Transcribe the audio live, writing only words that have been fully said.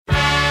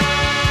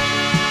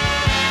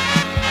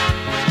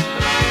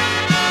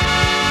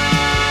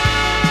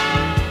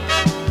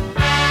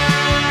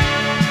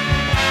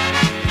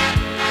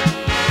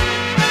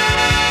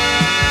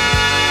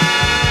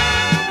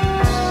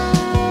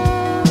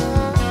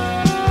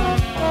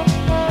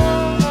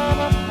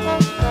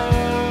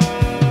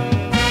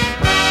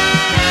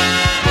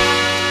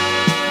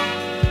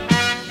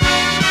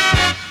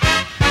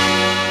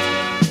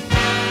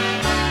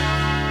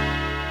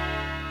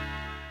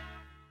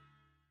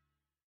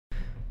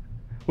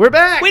We're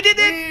back. We did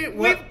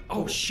it.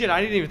 Oh shit!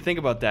 I didn't even think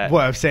about that.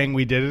 What, I'm saying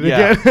we did it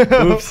Yeah.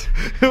 again? Oops.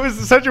 It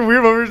was such a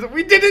weird moment.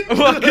 We did it.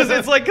 Well,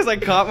 because I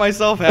caught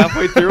myself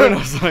halfway through and I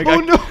was like,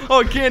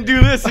 I can't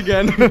do this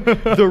again.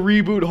 The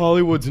reboot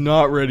Hollywood's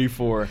not ready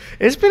for.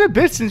 It's been a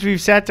bit since we've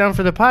sat down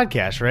for the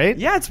podcast, right?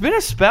 Yeah, it's been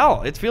a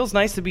spell. It feels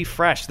nice to be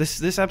fresh.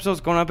 This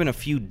episode's going up in a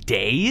few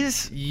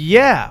days.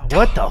 Yeah.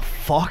 What the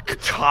fuck?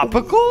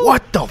 Topical?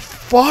 What the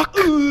fuck?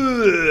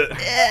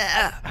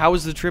 How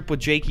was the trip with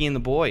Jakey and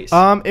the boys?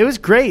 It was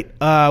great.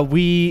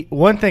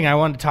 One thing I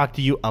wanted to talk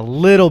to you a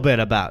little bit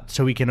about,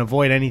 so we can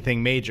avoid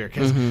anything major,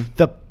 because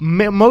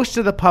most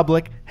of the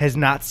public has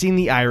not seen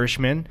The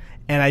Irishman,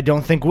 and I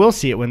don't think we'll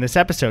see it when this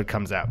episode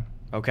comes out.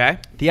 Okay.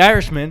 The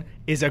Irishman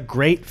is a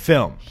great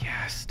film.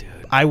 Yes, dude.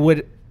 I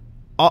would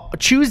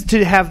choose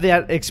to have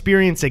that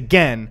experience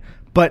again,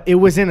 but it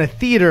was in a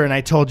theater, and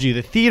I told you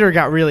the theater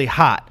got really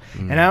hot.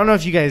 And I don't know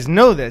if you guys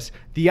know this,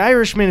 The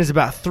Irishman is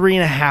about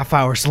 3.5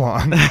 hours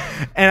long,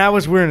 and I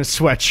was wearing a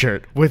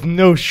sweatshirt with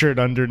no shirt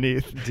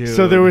underneath. Dude.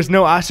 So there was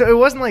no, so it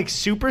wasn't like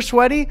super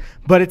sweaty,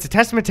 but it's a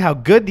testament to how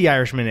good The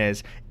Irishman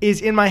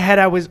is in my head,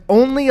 I was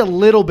only a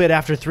little bit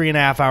after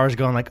 3.5 hours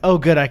going like, oh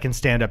good, I can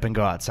stand up and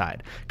go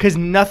outside. Because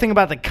nothing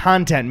about the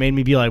content made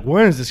me be like,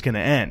 when is this going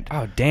to end?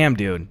 Oh, damn,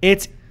 dude.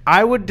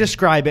 I would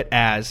describe it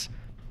as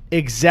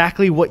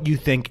exactly what you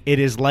think. It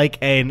is like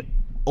an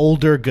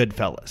older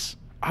Goodfellas.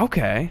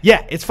 Okay.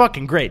 Yeah, it's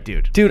fucking great,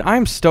 dude. Dude,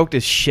 I'm stoked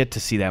as shit to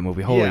see that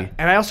movie. Holy. Yeah.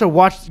 And I also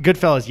watched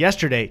Goodfellas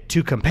yesterday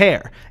to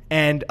compare.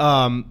 And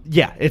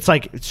it's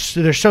like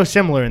they're so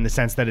similar in the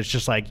sense that it's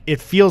just like it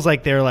feels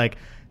like they're like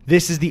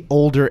this is the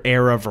older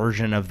era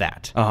version of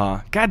that.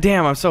 God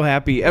damn, I'm so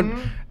happy.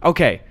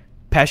 Okay,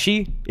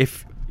 Pesci,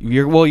 if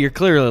you're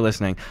clearly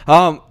listening.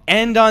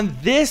 End on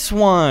this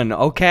one,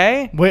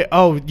 okay? Wait,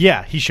 oh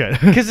yeah, he should.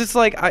 Because it's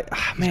like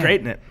He's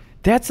great in it.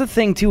 That's the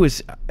thing too,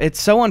 is it's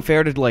so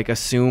unfair to like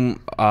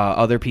assume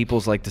other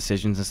people's like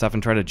decisions and stuff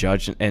and try to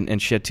judge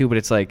and shit too, but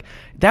it's like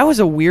that was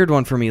a weird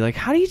one for me. Like,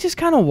 how do you just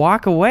kind of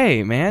walk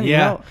away, man? Yeah. You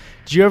know?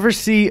 Did you ever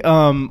see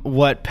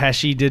what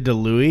Pesci did to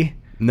Louis?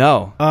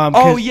 No.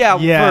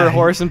 For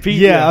Horace and Pete.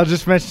 Yeah, I'll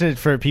just mention it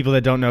for people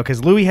that don't know,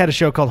 because Louis had a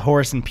show called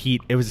Horace and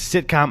Pete. It was a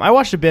sitcom. I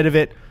watched a bit of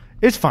it.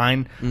 It's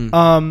fine.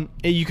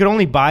 You could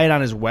only buy it on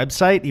his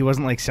website. He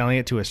wasn't like selling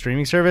it to a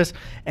streaming service.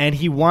 And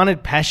he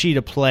wanted Pesci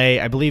to play,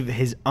 I believe,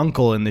 his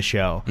uncle in the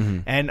show.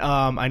 And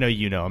I know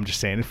you know. I'm just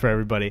saying it for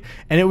everybody.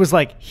 And it was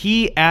like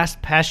he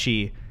asked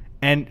Pesci,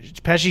 and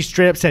Pesci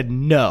straight up said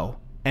no.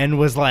 And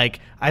was like,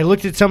 I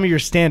looked at some of your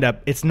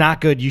stand-up. It's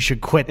not good. You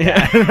should quit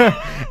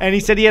that. And he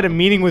said he had a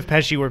meeting with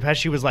Pesci where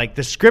Pesci was like,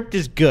 the script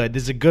is good.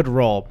 This is a good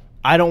role.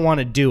 I don't want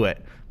to do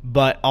it.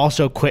 But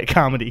also quit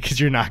comedy because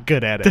you're not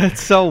good at it.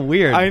 That's so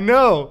weird. I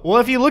know. Well,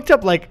 if you looked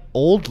up like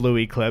old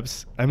Louis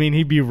clips, I mean,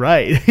 he'd be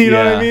right. You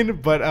know what I mean?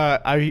 But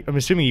I'm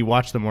assuming you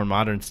watch the more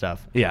modern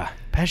stuff. Yeah.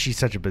 Pesci's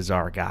such a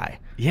bizarre guy.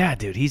 Yeah,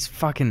 dude. He's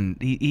fucking...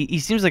 He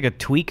seems like a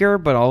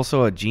tweaker, but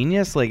also a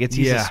genius. Like,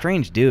 he's a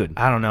strange dude.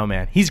 I don't know,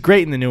 man. He's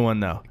great in the new one,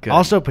 though. Good.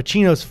 Also,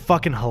 Pacino's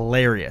fucking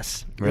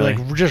hilarious. Really?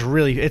 Like, just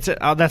really...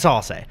 that's all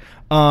I'll say.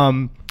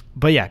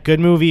 But yeah, good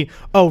movie.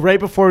 Oh, right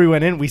before we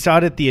went in, we saw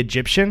it at the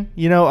Egyptian,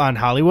 on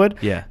Hollywood.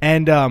 Yeah.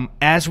 And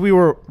as we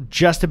were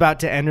just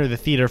about to enter the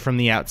theater from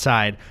the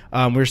outside,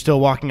 we were still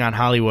walking on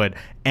Hollywood,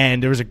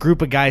 and there was a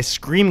group of guys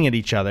screaming at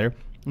each other.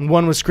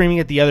 One was screaming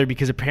at the other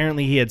because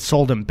apparently he had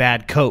sold him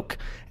bad coke.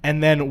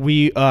 And then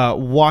we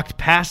walked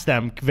past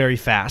them very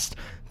fast.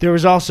 There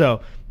was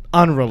also...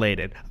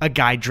 unrelated, a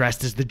guy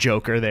dressed as the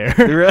Joker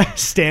there,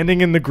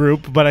 standing in the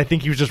group, but I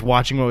think he was just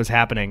watching what was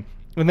happening.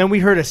 And then we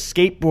heard a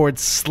skateboard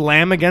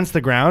slam against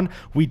the ground.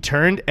 We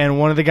turned, and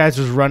one of the guys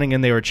was running,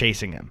 and they were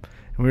chasing him.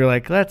 And we were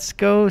like, let's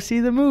go see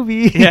the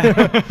movie.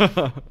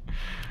 Yeah.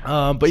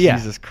 But yeah.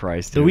 Jesus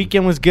Christ, dude. The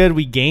weekend was good.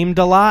 We gamed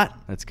a lot.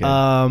 That's good.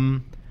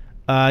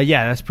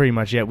 Yeah, that's pretty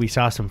much it. We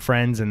saw some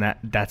friends, and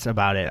that's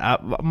about it.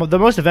 The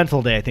most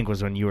eventful day, I think,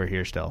 was when you were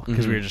here still,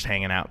 because we were just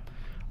hanging out.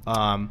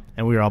 And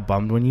we were all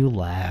bummed when you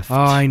left. Oh,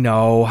 I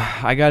know.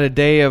 I got a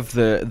day of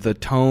the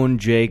Tone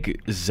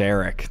Jake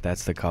Zarek.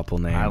 That's the couple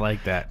name. I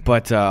like that.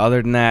 But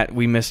other than that,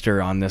 we missed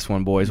her on this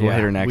one, boys. We'll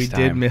hit her next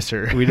time. We did miss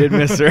her. We did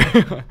miss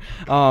her.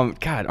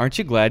 God, aren't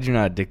you glad you're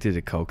not addicted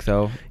to Coke,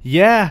 though?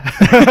 Yeah.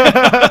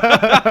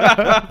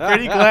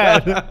 Pretty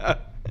glad.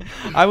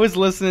 I was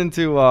listening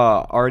to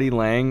Artie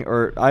Lang,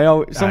 or I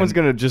know someone's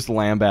gonna just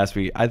lambaste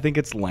me. I think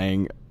it's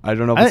Lang. I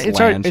don't know if it's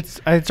Lange.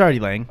 It's already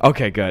Lang.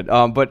 Okay, good.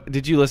 But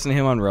did you listen to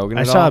him on Rogan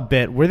at all? I saw a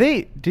bit.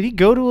 Did he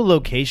go to a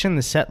location?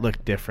 The set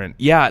looked different.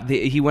 Yeah,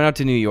 he went out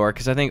to New York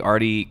because I think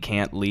Artie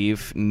can't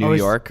leave New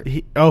York.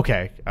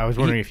 Okay, I was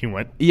wondering if he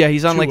went. Yeah,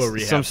 he's on like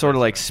some sort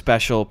of like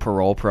special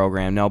parole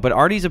program. No, but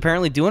Artie's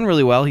apparently doing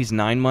really well. He's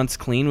 9 months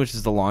clean, which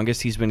is the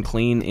longest he's been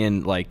clean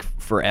in like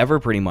forever,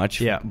 pretty much.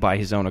 Yeah. By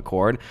his own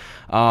accord.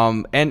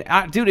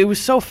 Dude, it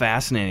was so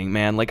fascinating,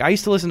 man. Like I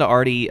used to listen to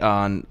Artie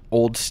on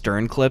old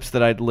Stern clips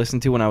that I'd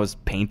listened to when when I was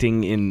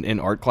painting in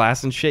art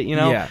class and shit, you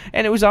know? Yeah.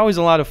 And it was always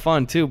a lot of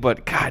fun, too.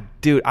 But, God,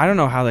 dude, I don't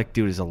know how that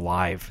dude is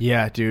alive.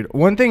 Yeah, dude.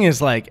 One thing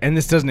is like, and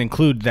this doesn't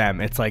include them,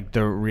 it's like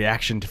the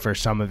reaction for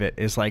some of it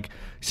is like,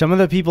 some of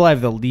the people I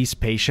have the least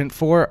patient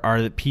for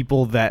are the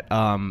people that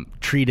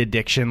treat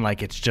addiction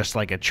like it's just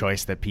like a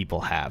choice that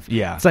people have.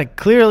 Yeah. It's like,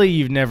 clearly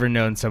you've never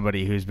known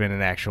somebody who's been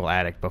an actual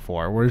addict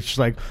before, where it's just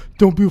like,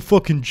 don't be a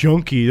fucking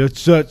junkie.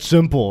 That's that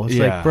simple. It's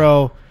like,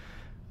 bro,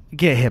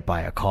 get hit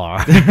by a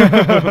car.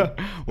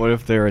 What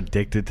if they're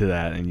addicted to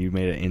that and you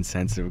made an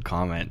insensitive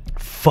comment?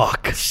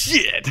 Fuck.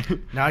 Shit.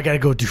 Now I gotta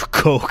go do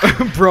coke.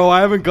 Bro,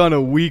 I haven't gone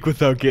a week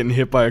without getting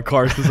hit by a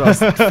car since I was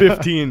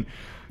 15.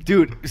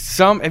 Dude,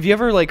 have you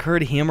ever like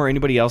heard him or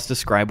anybody else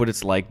describe what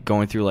it's like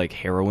going through like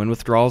heroin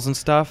withdrawals and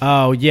stuff?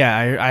 Oh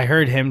yeah, I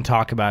heard him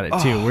talk about it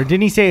too. Where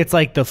didn't he say it's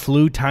like the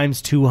flu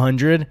times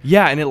 200?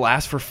 Yeah, and it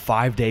lasts for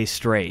 5 days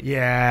straight.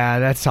 Yeah,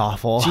 that's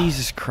awful.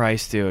 Jesus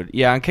Christ, dude.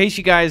 Yeah, in case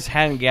you guys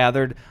hadn't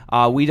gathered,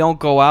 we don't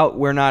go out.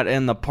 We're not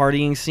in the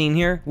partying scene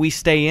here. We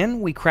stay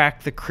in. We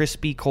crack the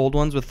crispy cold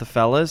ones with the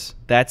fellas.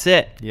 That's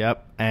it.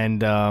 Yep,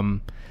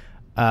 and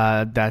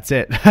that's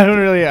it. I don't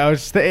really.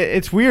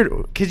 It's weird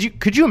because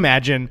could you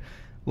imagine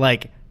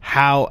like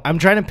how I'm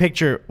trying to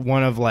picture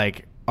one of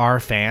like our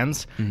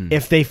fans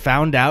if they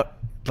found out,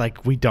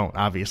 like we don't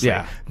obviously,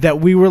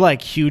 that we were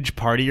like huge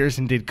partiers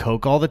and did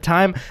coke all the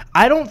time.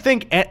 I don't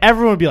think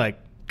everyone would be like,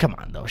 come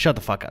on though, shut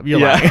the fuck up. You're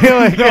lying.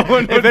 Like, no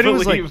one would if anyone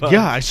was like, us.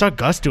 yeah, I saw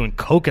Gus doing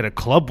coke at a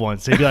club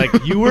once, they'd be like,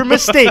 you were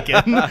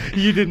mistaken.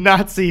 You did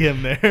not see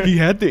him there. He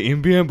had the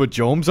Ambien but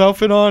Jones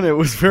outfit on. It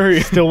was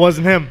very Still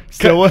wasn't him.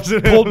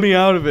 Pulled me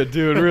out of it,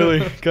 dude.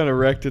 Really kind of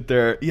wrecked it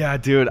there. Yeah,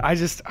 dude.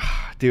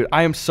 Dude,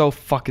 I am so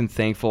fucking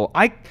thankful.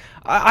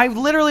 I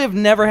literally have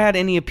never had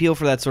any appeal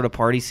for that sort of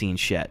party scene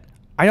shit.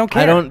 I don't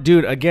care.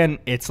 Dude, again,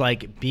 it's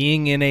like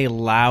being in a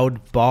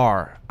loud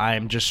bar.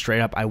 I'm just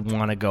straight up, I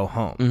want to go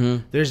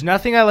home. There's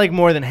nothing I like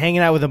more than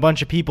hanging out with a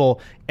bunch of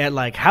people at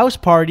like house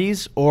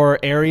parties or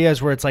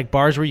areas where it's like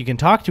bars where you can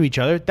talk to each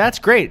other. That's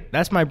great.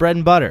 That's my bread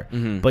and butter.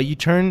 But you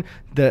turn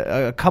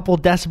a couple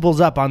decibels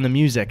up on the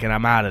music and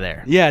I'm out of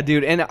there. Yeah,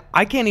 dude. And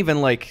I can't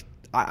even like...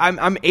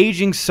 I'm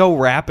aging so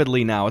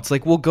rapidly now. It's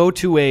like we'll go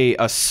to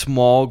a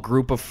small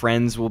group of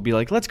friends. We'll be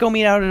like, let's go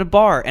meet out at a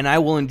bar. And I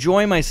will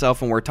enjoy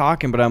myself when we're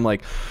talking. But I'm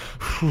like,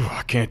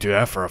 I can't do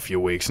that for a few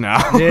weeks now.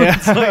 Yeah.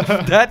 It's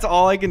like, that's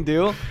all I can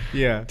do.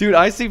 Yeah. Dude,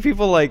 I see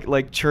people like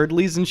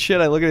Churdleys and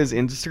shit. I look at his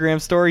Instagram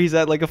story. He's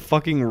at like a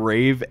fucking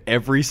rave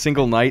every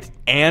single night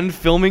and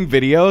filming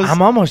videos.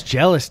 I'm almost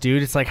jealous,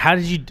 dude. It's like, how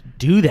did you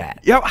do that?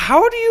 Yeah,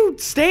 how do you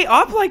stay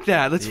up like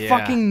that? That's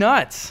fucking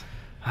nuts.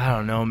 I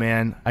don't know,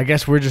 man. I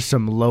guess we're just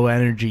some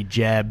low-energy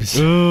jebs.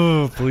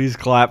 Ooh, please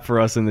clap for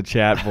us in the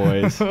chat,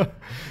 boys.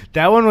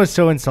 That one was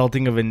so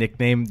insulting of a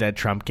nickname that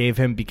Trump gave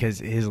him because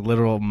his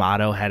literal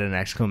motto had an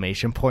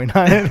exclamation point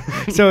on it.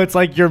 So it's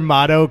like your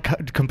motto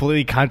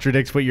completely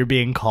contradicts what you're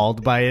being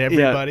called by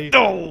everybody. Yeah.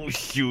 Oh,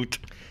 shoot.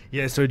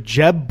 Yeah, so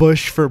Jeb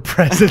Bush for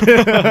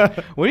president.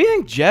 What do you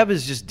think Jeb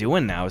is just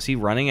doing now? Is he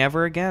running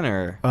ever again,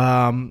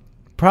 or?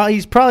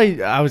 He's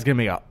probably. I was gonna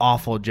make an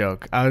awful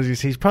joke. I was gonna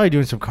say he's probably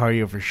doing some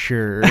cardio for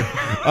sure.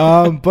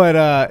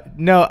 But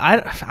no,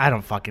 I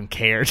don't fucking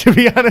care, to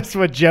be honest.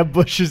 What Jeb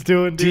Bush is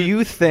doing. Dude. Do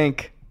you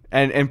think?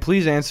 And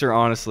please answer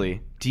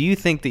honestly. Do you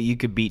think that you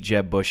could beat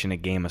Jeb Bush in a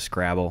game of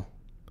Scrabble?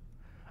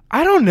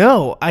 I don't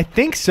know. I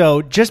think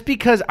so, just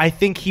because I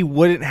think he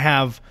wouldn't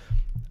have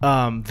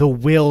the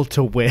will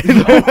to win.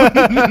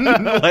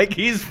 Like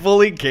he's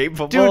fully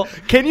capable.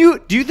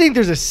 Dude, do you think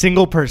there's a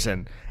single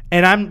person?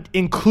 And I'm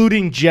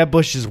including Jeb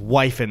Bush's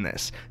wife in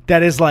this.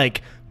 That is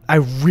like, I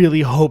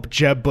really hope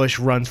Jeb Bush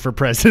runs for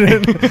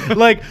president.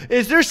 Like,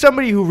 is there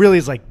somebody who really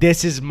is like,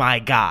 this is my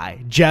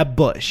guy, Jeb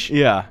Bush?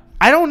 Yeah.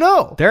 I don't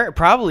know. There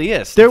probably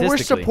is. There were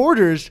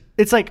supporters.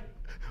 It's like,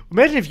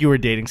 imagine if you were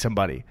dating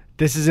somebody.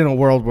 This is in a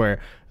world where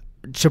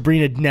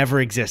Sabrina never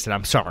existed.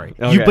 I'm sorry.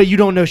 Okay. But you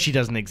don't know she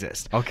doesn't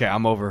exist. Okay,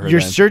 I'm over her. You're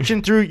then.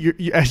 searching through,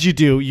 as you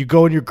do, you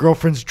go in your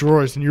girlfriend's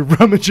drawers and you're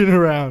rummaging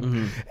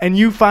around. And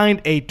you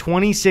find a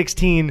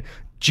 2016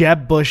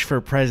 Jeb Bush for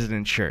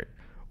president shirt.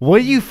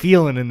 What are you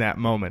feeling in that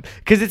moment?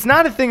 Because it's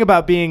not a thing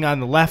about being on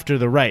the left or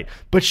the right,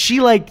 but she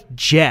liked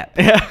Jeb.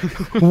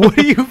 What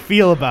do you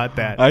feel about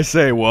that? I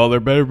say, well,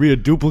 there better be a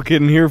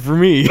duplicate in here for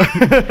me.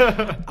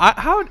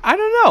 I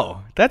don't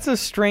know. That's a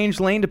strange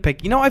lane to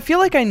pick. You know, I feel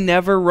like I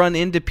never run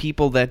into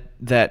people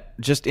that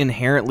just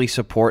inherently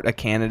support a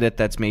candidate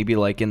that's maybe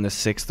like in the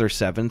 6th or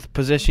 7th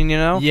position, you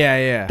know?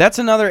 Yeah. That's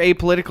another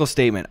apolitical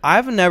statement.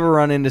 I've never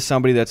run into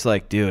somebody that's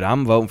like, dude,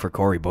 I'm voting for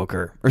Cory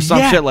Booker or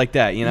some shit like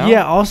that, you know?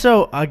 Yeah,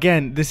 also,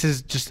 again, this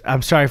is just,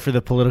 I'm sorry for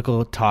the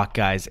political talk,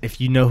 guys.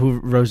 If you know who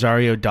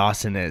Rosario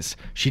Dawson is,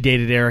 she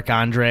dated Eric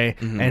Andre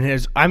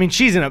and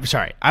she's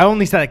sorry, I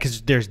only said that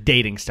because there's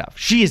dating stuff.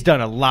 She has done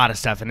a lot of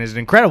stuff and is an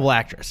incredible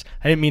actress.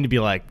 I didn't mean to be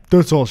like, like,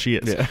 that's all she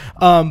is. Yeah.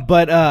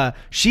 But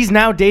she's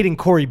now dating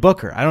Cory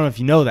Booker. I don't know if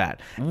you know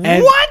that.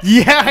 And What?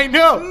 Yeah, I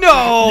know.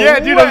 No Yeah,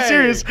 dude, way. I'm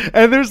serious.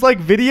 And there's like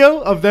video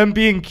of them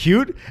being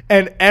cute,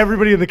 and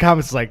everybody in the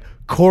comments is like,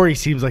 Cory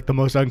seems like the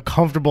most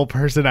uncomfortable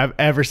person I've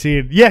ever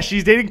seen. Yeah,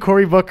 she's dating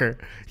Cory Booker.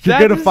 You're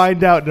going to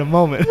find out in a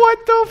moment.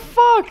 What the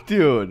fuck,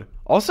 dude?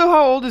 Also,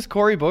 how old is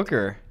Cory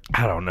Booker?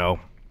 I don't know.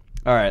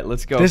 All right,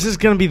 let's go. This is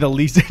going to be the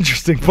least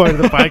interesting part of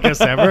the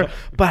podcast ever.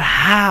 But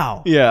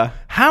how? Yeah.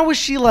 How was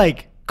she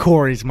like,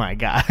 Cory's my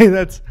guy?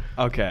 That's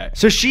Okay.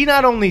 so she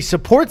not only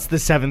supports the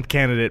 7th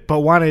candidate,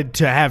 but wanted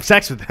to have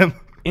sex with him.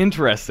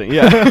 Interesting,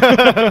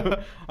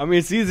 yeah. I mean,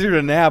 it's easier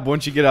to nab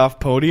once you get off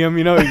podium,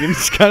 you know? You can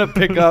just kind of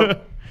pick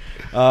up.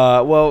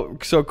 Well,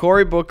 so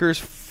Cory Booker's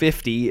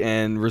 50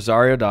 and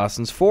Rosario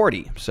Dawson's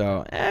 40.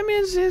 So, I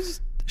mean,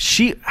 it's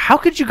How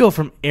could you go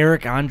from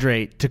Eric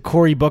Andre to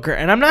Cory Booker?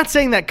 And I'm not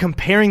saying that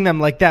comparing them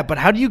like that, but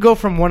how do you go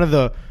from one of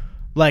the,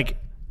 like,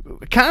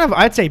 kind of,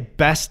 I'd say,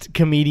 best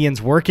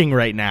comedians working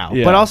right now,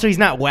 Yeah. but also he's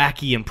not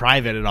wacky in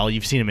private at all.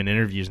 You've seen him in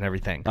interviews and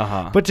everything.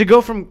 Uh-huh. But to go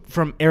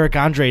from Eric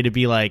Andre to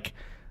be like,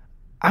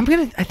 I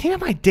think I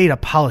might date a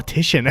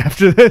politician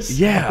after this.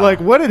 Yeah. Like,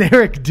 what did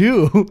Eric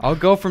do? I'll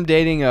go from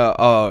dating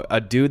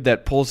a dude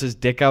that pulls his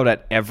dick out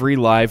at every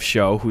live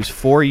show who's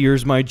 4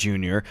 years my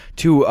junior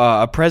to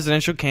a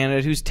presidential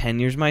candidate who's 10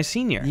 years my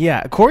senior.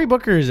 Yeah, Cory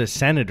Booker is a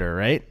senator,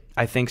 right?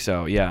 I think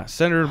so, yeah.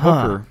 Senator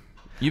Huh. Booker.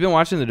 You've been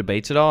watching the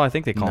debates at all? I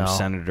think they call him No.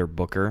 Senator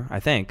Booker, I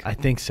think. I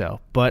think so.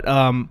 But,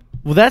 well,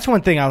 that's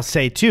one thing I'll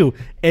say, too.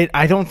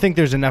 I don't think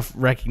there's enough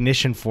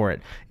recognition for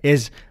it,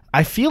 is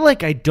I feel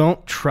like I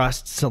don't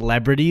trust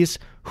celebrities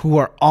who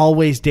are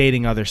always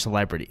dating other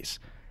celebrities.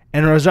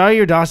 And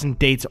Rosario Dawson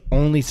dates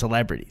only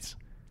celebrities.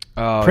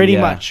 Oh, Pretty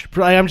yeah. much.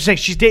 Like, I'm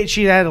just saying,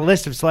 she had a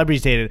list of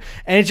celebrities dated.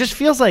 And it just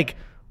feels like,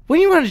 when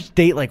you want to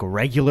date, like,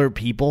 regular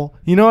people,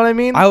 you know what I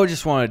mean? I would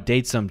just want to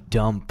date some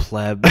dumb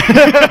pleb.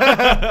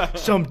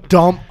 Some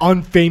dumb,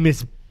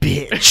 unfamous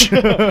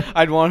bitch.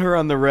 I'd want her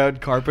on the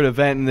red carpet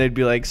event, and they'd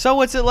be like, so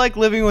what's it like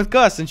living with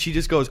Gus? And she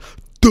just goes,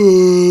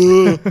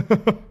 duh.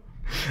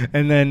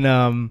 And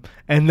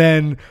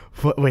then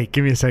wait,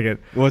 give me a second.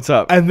 What's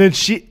up? And then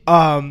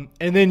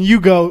and then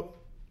you go,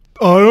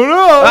 I don't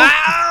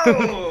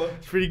know.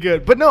 It's pretty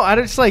good. But no, I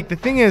just like, the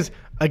thing is,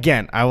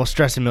 again, I will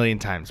stress a million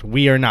times,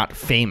 we are not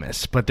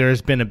famous, but there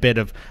has been a bit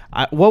of,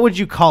 what would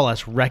you call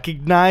us?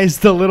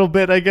 Recognized a little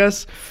bit, I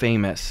guess.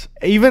 Famous.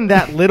 Even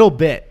that little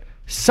bit.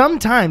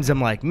 Sometimes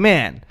I'm like,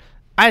 man,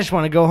 I just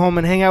want to go home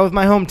and hang out with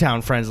my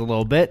hometown friends a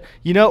little bit,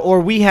 you know, or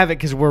we have it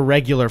because we're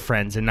regular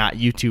friends and not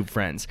YouTube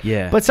friends.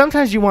 Yeah. But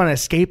sometimes you want to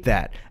escape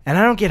that. And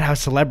I don't get how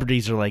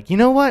celebrities are like, you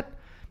know what?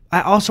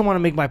 I also want to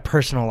make my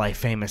personal life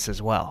famous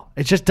as well.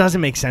 It just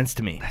doesn't make sense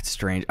to me. That's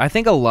strange. I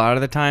think a lot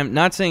of the time,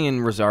 not saying in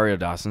Rosario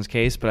Dawson's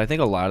case, but I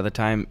think a lot of the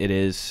time it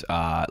is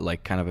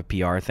like kind of a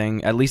PR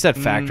thing. At least that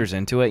factors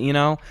into it, you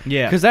know?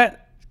 Yeah. Because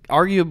that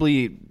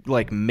arguably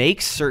like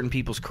makes certain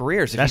people's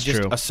careers if That's you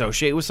just true.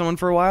 associate with someone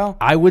for a while.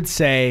 I would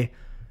say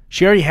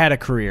she already had a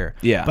career.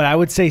 Yeah. But I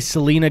would say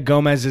Selena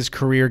Gomez's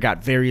career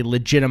got very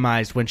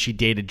legitimized when she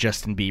dated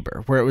Justin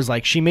Bieber, where it was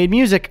like she made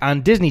music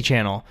on Disney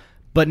Channel,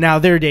 but now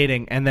they're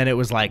dating, and then it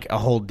was like a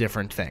whole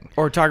different thing.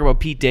 Or talk about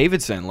Pete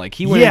Davidson. Like,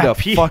 he went into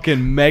fucking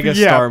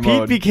megastar Pete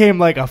mode. became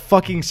like a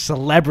fucking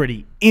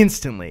celebrity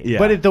instantly. Yeah.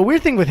 But the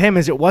weird thing with him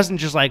is it wasn't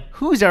just like,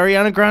 who's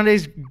Ariana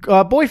Grande's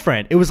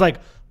boyfriend? It was like,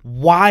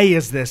 why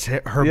is this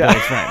her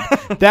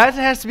boyfriend? That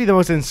has to be the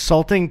most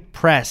insulting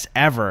press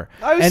ever.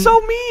 I was so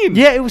mean.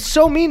 Yeah, it was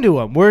so mean to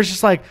him. Where it's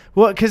just like,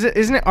 well, because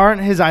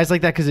aren't his eyes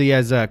like that because he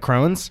has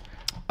Crohn's?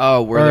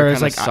 Oh, where Or they're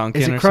it's kind of like,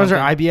 sunken is it or Crohn's something?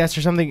 or IBS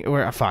or something?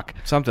 Or fuck.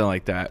 Something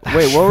like that.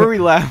 Wait, what were we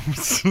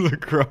laughing? The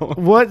Crohn's.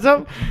 What's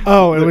up?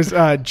 Oh, it was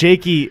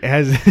Jakey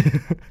has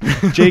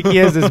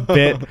this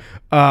bit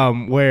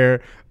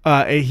where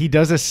he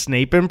does a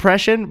Snape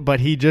impression,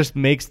 but he just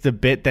makes the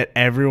bit that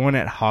everyone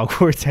at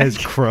Hogwarts has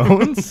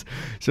Crohn's.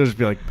 So just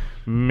be like,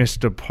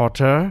 Mr.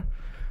 Potter,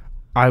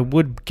 I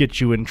would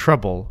get you in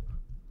trouble,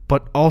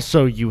 but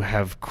also you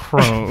have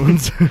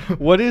Crohn's.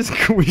 What is?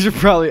 We should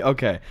probably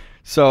okay.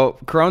 So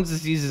Crohn's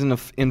disease is an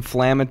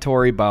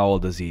inflammatory bowel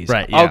disease.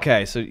 Right, yeah.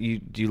 Okay. So do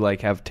you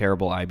like have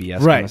terrible IBS?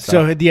 Kind Right. of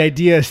So stuff? the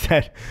idea is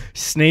that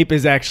Snape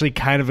is actually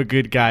kind of a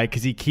good guy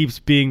because he keeps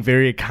being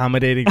very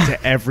accommodating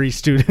to every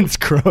student's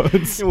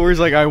Crohn's. Where he's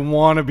like, I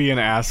want to be an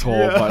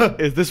asshole, but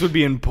this would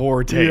be in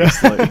poor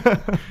taste. Like,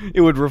 it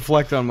would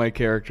reflect on my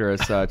character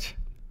as such.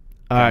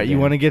 You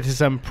want to get to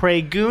some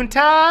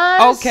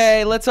preguntas?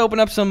 Okay, let's open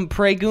up some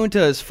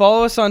preguntas.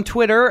 Follow us on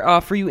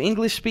Twitter. For you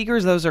English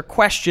speakers, those are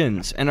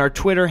questions, and our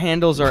Twitter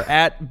handles are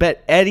at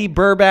Eddy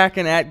Burback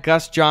and at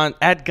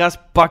Gus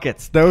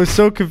Buckets. That was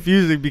so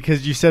confusing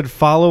because you said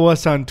follow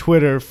us on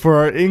Twitter for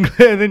our English,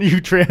 and then you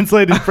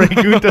translated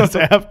preguntas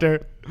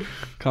after.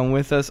 Come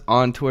with us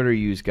on Twitter,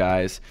 yous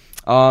guys.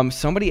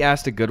 Somebody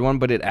asked a good one,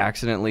 but it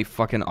accidentally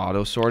fucking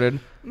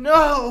auto-sorted.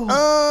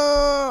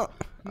 No.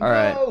 All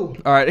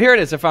right. Here it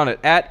is. I found it.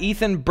 At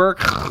Ethan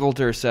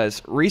Burkhalter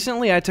says,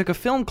 recently I took a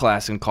film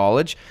class in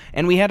college,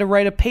 and we had to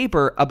write a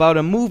paper about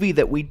a movie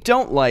that we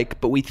don't like,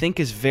 but we think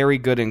is very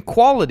good in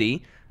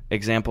quality.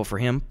 Example for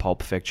him,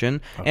 Pulp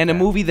Fiction. Okay. And a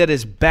movie that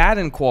is bad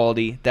in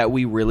quality that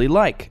we really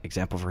like.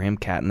 Example for him,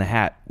 Cat in the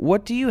Hat.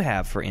 What do you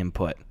have for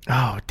input?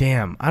 Oh,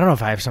 damn. I don't know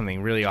if I have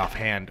something really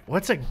offhand.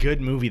 What's a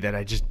good movie that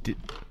I just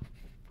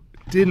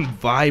didn't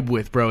vibe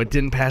with, bro? It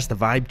didn't pass the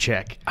vibe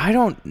check. I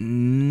don't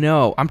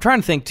know. I'm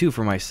trying to think, too,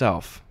 for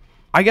myself.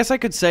 I guess I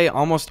could say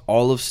almost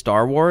all of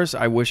Star Wars.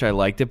 I wish I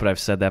liked it, but I've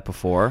said that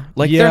before.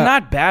 Like, they're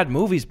not bad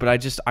movies, but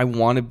I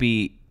want to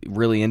be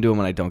really into them,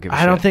 and I don't give a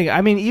shit. I don't think, I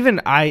mean,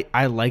 even I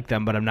like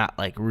them, but I'm not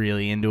like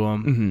really into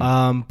them.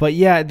 Mm-hmm. But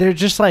yeah, they're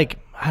just like,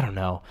 I don't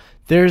know.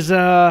 There's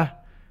I'm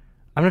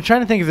trying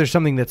to think if there's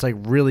something that's like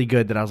really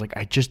good that I was like,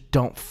 I just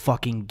don't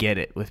fucking get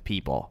it with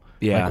people.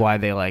 Yeah. Like why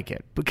they like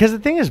it. Because the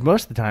thing is,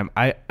 most of the time,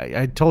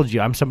 I told you,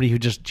 I'm somebody who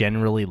just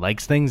generally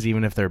likes things,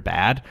 even if they're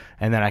bad,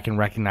 and then I can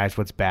recognize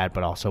what's bad,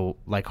 but also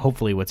like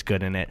hopefully what's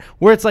good in it.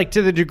 Where it's like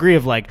to the degree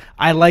of like,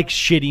 I like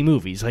shitty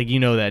movies, like you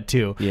know that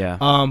too. Yeah.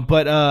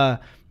 But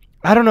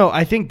I don't know.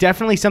 I think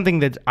definitely something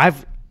that I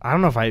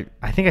don't know if I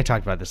think I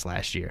talked about this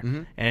last year,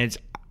 and it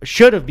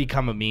should have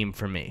become a meme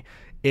for me,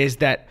 is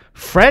that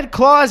Fred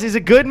Claus is a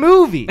good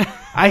movie.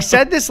 I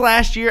said this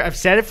last year. I've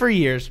said it for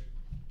years.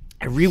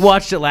 I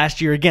rewatched it last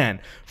year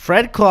again.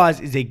 Fred Claus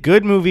is a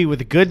good movie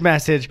with a good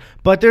message,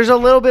 but there's a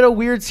little bit of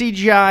weird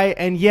CGI,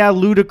 and yeah,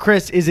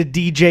 Ludacris is a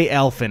DJ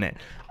elf in it.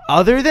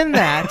 Other than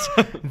that,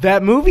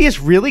 that movie is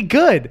really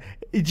good.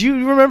 Do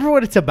you remember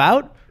what it's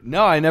about?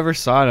 No, I never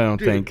saw it, I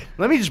don't think.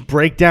 Let me just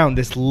break down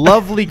this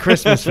lovely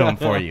Christmas film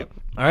for you.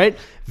 All right?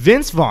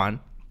 Vince Vaughn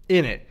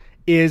in it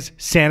is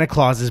Santa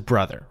Claus's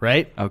brother,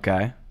 right?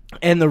 Okay.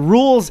 And the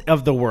rules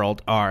of the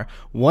world are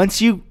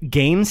once you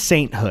gain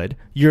sainthood,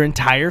 your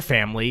entire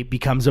family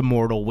becomes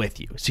immortal with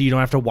you. So you don't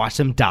have to watch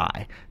them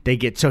die.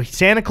 So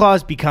Santa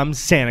Claus becomes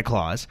Santa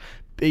Claus.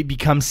 It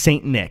becomes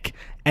Saint Nick.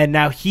 And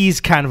now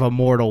he's kind of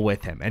immortal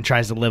with him and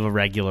tries to live a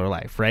regular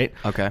life, right?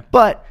 Okay.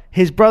 But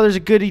his brother's a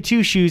goody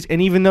two-shoes,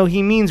 and even though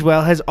he means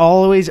well, has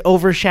always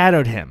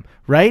overshadowed him,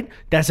 right?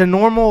 That's a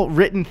normal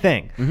written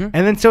thing. Mm-hmm.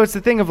 And then so it's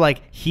the thing of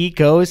like, he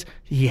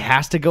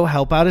has to go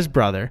help out his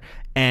brother,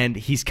 and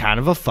he's kind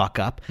of a fuck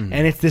up. Mm-hmm.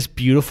 And it's this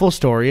beautiful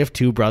story of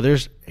two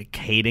brothers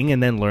hating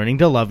and then learning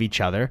to love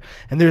each other.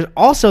 And there's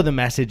also the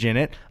message in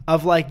it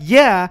of like,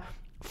 yeah,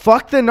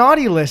 fuck the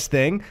naughty list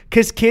thing,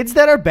 because kids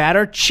that are bad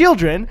are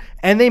children,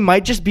 and they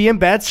might just be in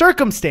bad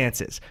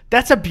circumstances.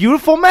 That's a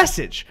beautiful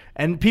message.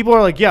 And people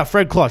are like, yeah,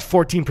 Fred Claus,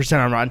 14%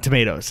 on Rotten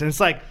Tomatoes. And it's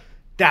like,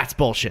 that's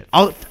bullshit.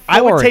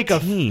 I would take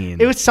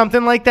it was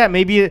something like that.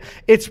 Maybe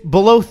it's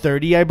below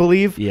 30, I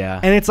believe. Yeah.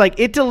 And it's like,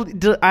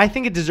 I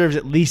think it deserves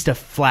at least a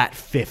flat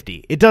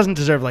 50. It doesn't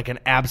deserve like an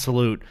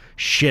absolute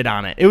shit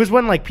on it. It was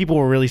when like people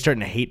were really starting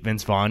to hate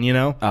Vince Vaughn, you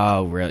know?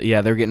 Oh, really?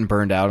 Yeah, they're getting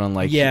burned out on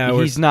like,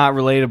 he's not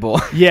relatable.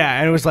 Yeah,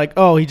 and it was like,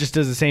 oh, he just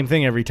does the same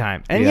thing every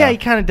time. And yeah, he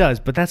kind of does,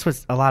 but that's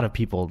what a lot of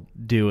people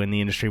do in the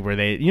industry where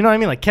they, you know what I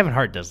mean? Like Kevin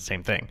Hart does the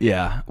same thing.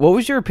 Yeah. What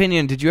was your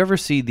opinion? Did you ever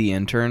see The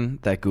Intern,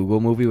 that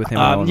Google movie with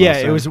him? Yeah,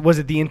 it was the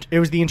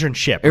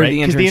Internship, right?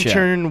 Because The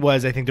Intern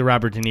was, I think, the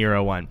Robert De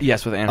Niro one.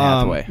 Yes, with Anne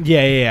Hathaway.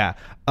 Yeah.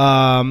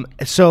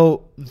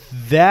 So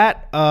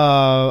that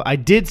I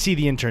did see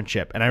The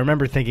Internship, and I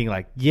remember thinking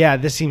like, yeah,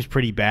 this seems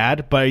pretty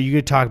bad. But are you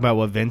going to talk about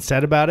what Vince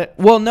said about it?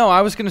 Well, no,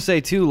 I was going to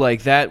say too,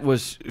 like that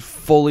was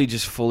fully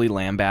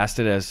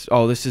lambasted as,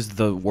 oh, this is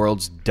the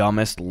world's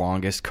dumbest,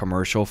 longest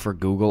commercial for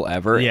Google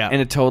ever. Yeah, and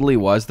it totally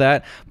was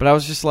that. But I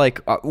was just like,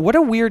 what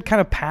a weird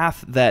kind of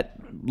path that.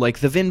 Like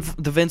the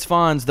Vince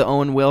Vaughns, the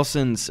Owen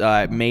Wilsons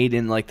made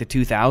in like the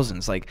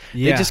 2000s. Like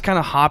they just kind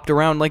of hopped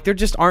around. Like there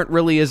just aren't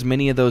really as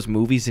many of those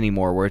movies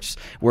anymore where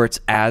it's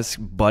as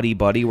buddy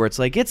where it's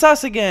like it's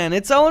us again,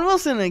 it's Owen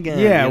Wilson again.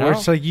 Yeah, you know? Where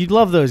it's like you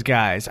love those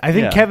guys. I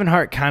think Kevin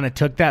Hart kind of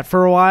took that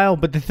for a while.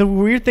 But the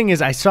weird thing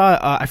is, I saw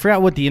I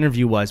forgot what the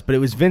interview was, but it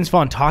was Vince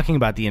Vaughn talking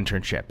about The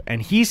Internship, and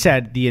he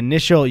said the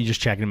initial. You just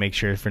checking to make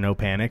sure for no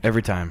panic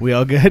every time. We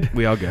all good?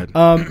 We all good.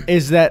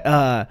 Is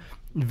that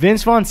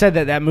Vince Vaughn said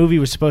that movie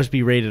was supposed to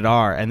be rated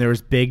R, and there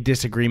was big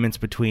disagreements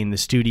between the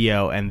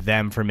studio and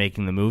them for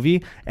making the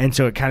movie, and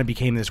so it kind of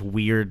became this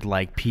weird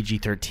like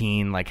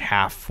PG-13 like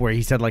half, where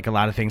he said like a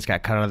lot of things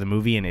got cut out of the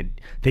movie, and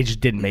they just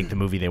didn't make the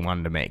movie they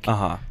wanted to make.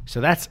 So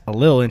that's a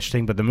little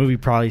interesting, but the movie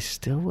probably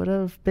still would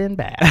have been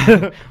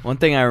bad. One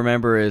thing I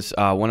remember is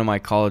one of my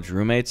college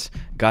roommates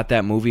got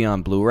that movie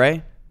on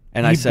Blu-ray.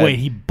 And I said, wait,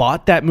 he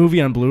bought that movie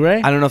on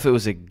Blu-ray? I don't know if it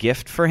was a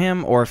gift for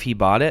him or if he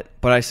bought it,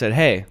 but I said,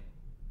 hey,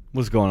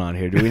 what's going on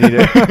here? Do we need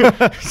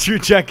to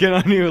check in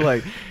on you?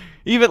 Like,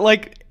 even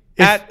like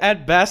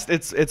at best,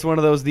 it's one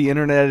of those. The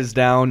internet is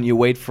down. You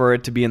wait for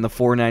it to be in the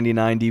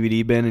 $4.99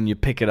 DVD bin, and you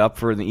pick it up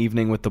for the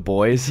evening with the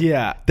boys.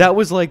 Yeah, that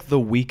was like the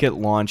week it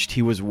launched.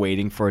 He was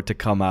waiting for it to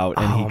come out,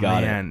 and he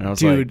got it. And I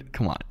was like,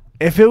 come on.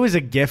 If it was a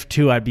gift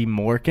too, I'd be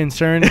more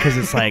concerned because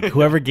it's like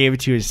whoever gave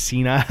it to you is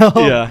senile.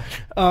 Yeah.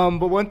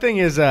 But one thing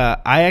is, I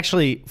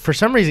actually, for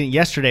some reason,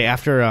 yesterday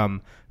after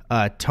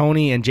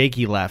Tony and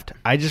Jakey left,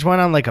 I just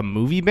went on like a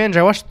movie binge.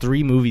 I watched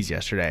 3 movies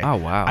yesterday. Oh,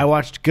 wow. I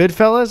watched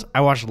Goodfellas,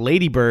 I watched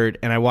Lady Bird,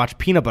 and I watched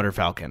Peanut Butter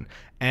Falcon.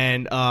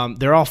 And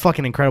they're all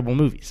fucking incredible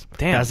movies.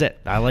 Damn. That's it.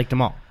 I liked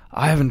them all.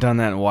 I haven't done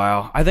that in a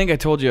while. I think I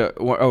told you.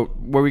 Oh, what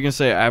were we gonna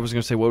say? I was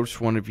gonna say which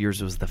one of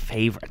yours was the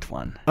favorite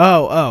one.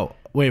 Oh,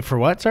 wait, for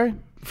what? Sorry.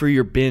 For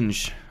your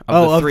binge.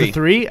 Of the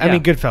three? Yeah. I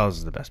mean, Goodfellas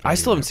is the best. I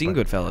still haven't seen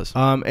Goodfellas.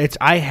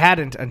 I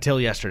hadn't until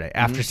yesterday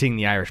after seeing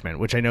The Irishman,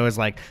 which I know is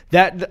like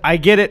that. I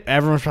get it.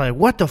 Everyone's probably like,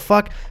 "What the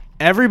fuck?"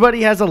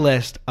 Everybody has a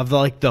list of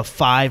the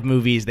 5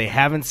 movies they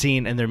haven't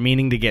seen and they're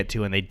meaning to get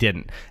to and they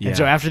didn't. Yeah. And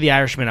so after The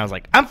Irishman, I was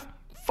like,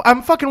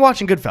 I'm fucking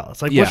watching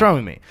Goodfellas. Like, what's wrong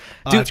with me?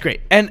 Dude, it's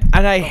great. And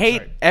I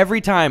hate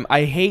every time.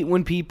 I hate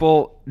when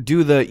people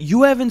do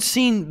you haven't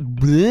seen.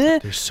 Bleh.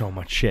 There's so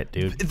much shit,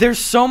 dude. There's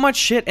so much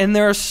shit, and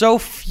there are so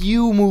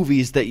few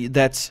movies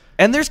that's.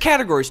 And there's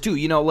categories too.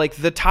 You know, like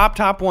the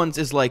top ones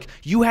is like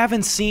you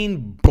haven't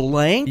seen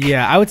blank.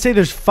 Yeah, I would say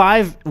there's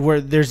 5 where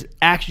there's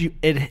actually.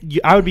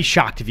 I would be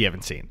shocked if you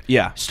haven't seen.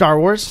 Yeah, Star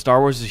Wars. Star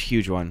Wars is a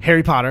huge one.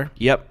 Harry Potter.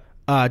 Yep.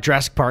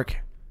 Jurassic Park,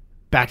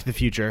 Back to the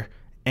Future,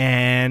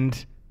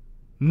 and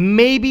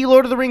maybe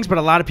Lord of the Rings, but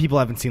a lot of people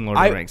haven't seen Lord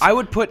of the Rings. I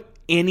would put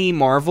any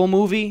Marvel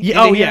movie.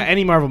 Yeah,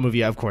 any Marvel movie,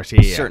 yeah, of course.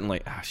 Yeah.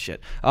 Certainly. Ah,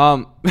 shit.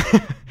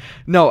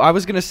 No, I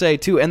was going to say,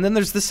 too, and then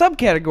there's the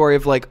subcategory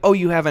of, like, oh,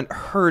 you haven't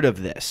heard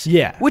of this.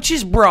 Yeah. Which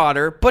is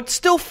broader, but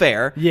still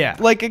fair. Yeah.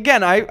 Like,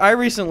 again, I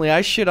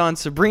recently shit on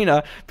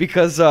Sabrina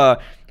because,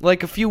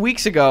 like, a few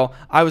weeks ago,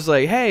 I was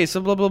like, hey, so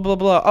blah, blah, blah,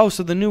 blah. Oh,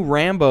 so the new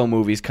Rambo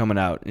movie's coming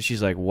out. And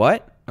she's like,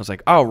 what? I was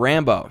like, oh,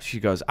 Rambo. She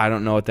goes, I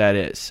don't know what that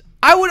is.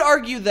 I would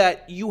argue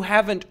that you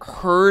haven't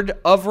heard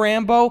of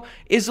Rambo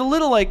is a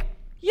little like,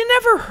 you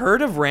never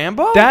heard of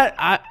Rambo? That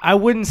I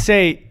wouldn't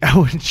say I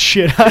wouldn't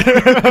shit on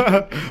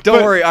her.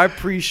 Don't worry, I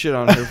pre-shit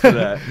on her for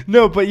that.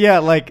 No, but yeah,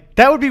 like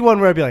that would be one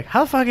where I'd be like,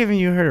 how the fuck haven't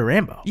you heard of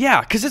Rambo?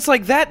 Yeah, because it's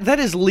like that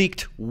is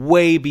leaked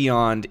way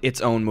beyond its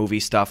own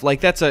movie stuff.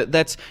 Like that's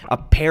a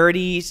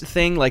parody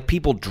thing. Like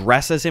people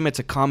dress as him. It's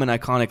a common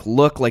iconic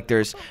look. Like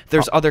there's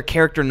other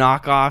character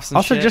knockoffs and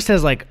also shit. Just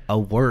as like a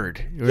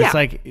word. Yeah. It's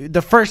like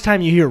the first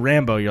time you hear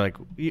Rambo, you're like,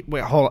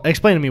 wait, hold on,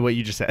 explain to me what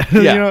you just said.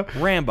 Yeah, You know?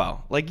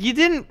 Rambo. Like you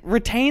didn't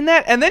retain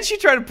that, and then she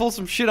tried to pull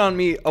some shit on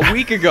me a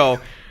week ago.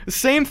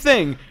 Same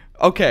thing.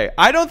 Okay,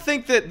 I don't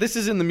think that this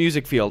is in the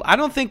music field. I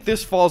don't think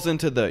this falls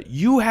into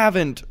you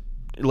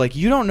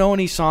don't know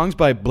any songs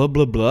by blah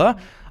blah blah.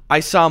 I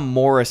saw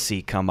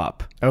Morrissey come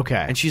up.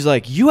 Okay. And she's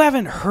like, you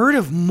haven't heard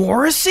of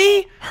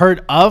Morrissey?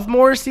 Heard of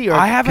Morrissey? Or,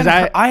 I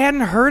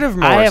hadn't heard of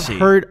Morrissey. I have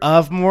heard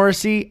of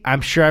Morrissey.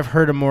 I'm sure I've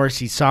heard a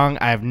Morrissey song.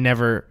 I have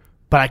never,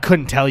 but I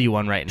couldn't tell you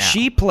one right now.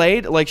 She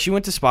played, like, she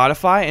went to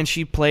Spotify and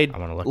she played,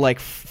 like,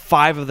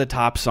 5 of the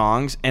top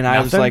songs. And I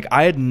was like,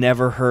 I had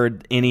never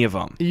heard any of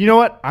them. You know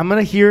what? I'm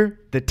going to hear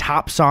the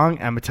top song.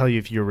 And I'm going to tell you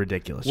if you're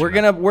ridiculous. We're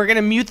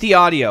gonna mute the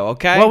audio,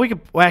 okay? Well, we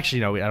could. Well,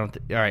 actually, no. I don't.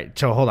 All right.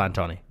 So hold on,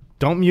 Tony.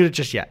 Don't mute it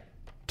just yet.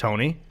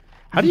 Tony,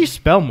 how do you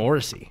spell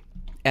Morrissey?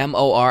 Morissey,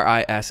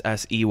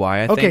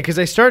 I think. Okay, because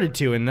I started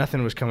to and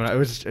nothing was coming up.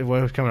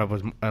 What was coming up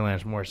was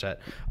Alanis Morissette.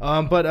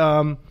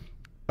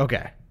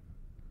 Okay.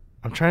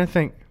 I'm trying to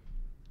think.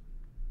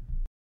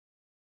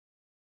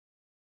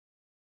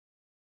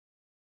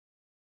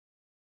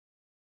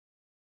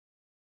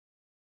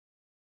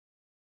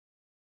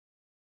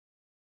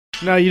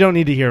 No, you don't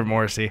need to hear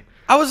Morrissey.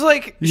 I was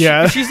like,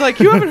 yeah. She's like,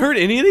 you haven't heard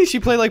any of these? She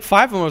played like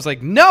 5 of them. I was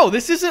like, no,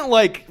 this isn't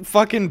like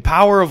fucking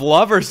Power of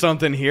Love or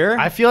something here.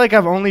 I feel like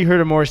I've only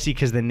heard of Morrissey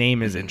because the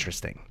name is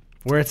interesting.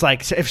 Where it's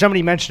like, if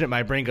somebody mentioned it,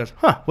 my brain goes,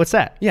 huh, what's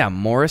that? Yeah,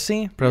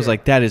 Morrissey. But I was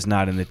like, that is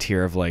not in the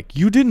tier of like,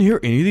 you didn't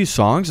hear any of these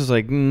songs? I was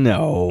like,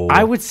 no.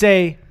 I would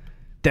say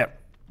that,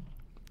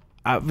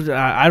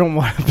 I don't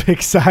want to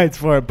pick sides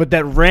for it, but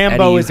that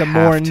Rambo Eddie, is a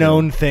more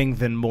known thing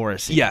than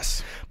Morrissey.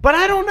 Yes. But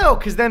I don't know,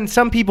 because then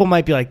some people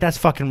might be like, that's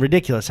fucking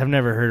ridiculous. I've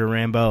never heard of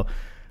Rambo.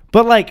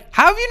 But like,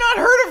 how have you not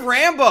heard of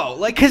Rambo?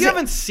 Like, because you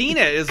haven't seen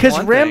it.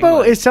 Because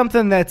Rambo is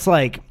something that's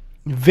like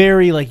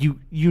very like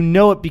you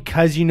know it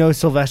because you know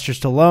Sylvester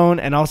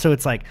Stallone, and also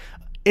it's like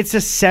it's a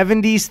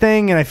 70s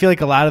thing, and I feel like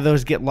a lot of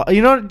those get do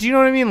you know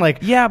what I mean? Like,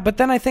 yeah, but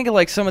then I think of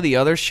like some of the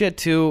other shit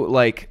too,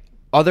 like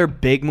other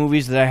big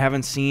movies that I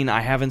haven't seen.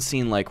 I haven't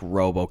seen like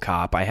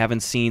RoboCop. I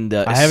haven't seen the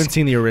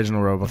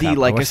original RoboCop.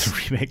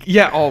 The remake.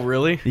 Yeah. Oh,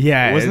 really?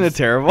 Yeah. Wasn't it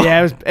terrible?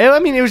 Yeah.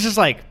 It was just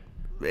like.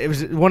 It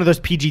was one of those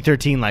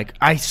PG-13, like,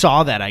 I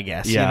saw that, I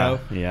guess, yeah, you know?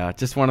 Yeah,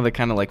 just one of the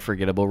kind of, like,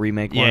 forgettable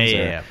remake ones.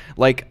 Yeah.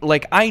 Like,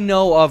 I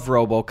know of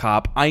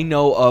RoboCop. I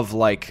know of,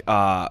 like,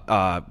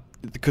 the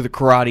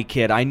Karate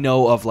Kid. I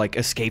know of, like,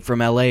 Escape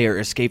from L.A. or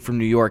Escape from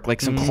New York,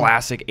 like some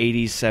classic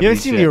 80s, 70s You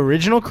haven't seen the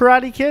original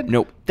Karate Kid?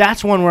 Nope.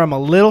 That's one where I'm a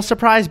little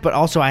surprised, but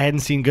also I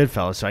hadn't seen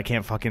Goodfellas, so I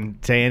can't fucking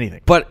say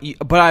anything. But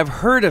I've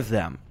heard of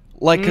them.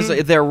 Like, because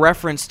they're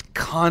referenced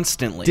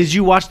constantly. Did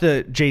you watch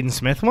the Jaden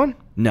Smith one?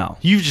 No.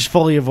 You've just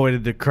fully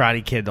avoided the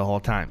Karate Kid the whole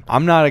time.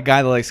 I'm not a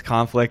guy that likes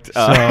conflict.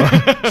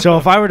 So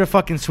if I were to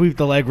fucking sweep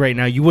the leg right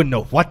now, you wouldn't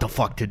know what the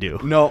fuck to do.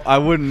 No, I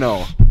wouldn't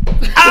know.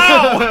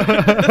 Ow!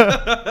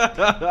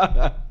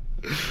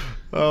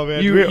 Oh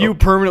man, You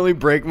permanently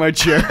break my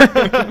chair.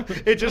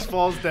 It just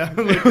falls down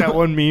like that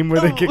one meme where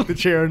they kick the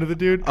chair into the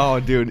dude. Oh,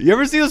 dude, you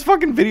ever see those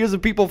fucking videos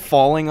of people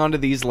falling onto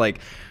these like,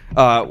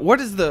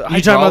 what is the hydraulic?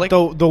 You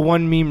talking about the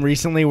one meme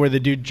recently where the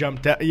dude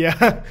jumped out?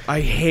 Yeah,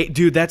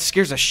 Dude, that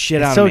scares the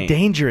shit out so of me.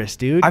 Dangerous,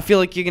 dude. I feel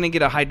like you're gonna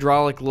get a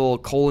hydraulic little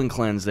colon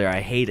cleanse there.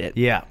 I hate it.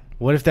 Yeah.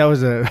 What if that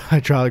was a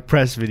hydraulic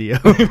press video?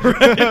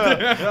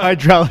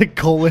 Hydraulic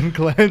colon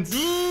cleanse.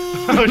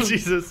 Oh,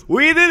 Jesus.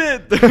 We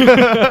did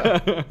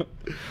it.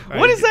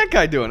 What is that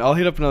guy doing? I'll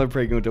hit up another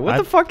pregunta. What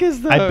the fuck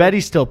is the... I bet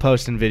he's still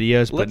posting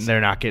videos, but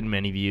they're not getting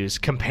many views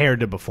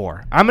compared to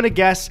before. I'm going to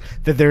guess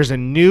that there's a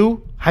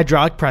new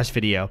hydraulic press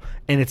video,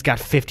 and it's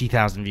got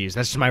 50,000 views.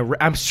 That's just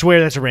I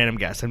swear that's a random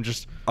guess. I'm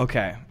just...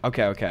 Okay.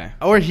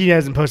 Or he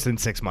hasn't posted in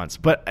 6 months.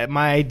 But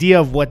my idea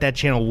of what that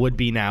channel would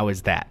be now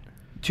is that.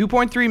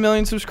 2.3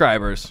 million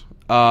subscribers.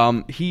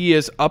 He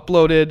has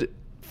uploaded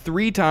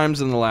 3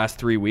 times in the last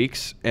 3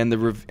 weeks, and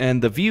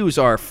the views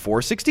are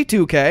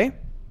 462K.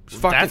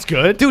 That's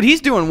good, dude.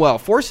 He's doing well.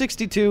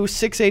 462,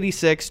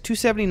 686,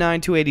 279,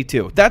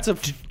 282.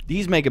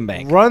 He's making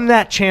bank. Run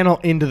that channel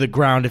into the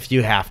ground if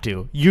you have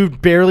to. You're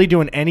barely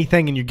doing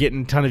anything, and you're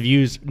getting a ton of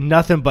views.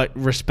 Nothing but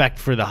respect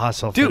for the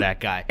hustle for that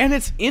guy. And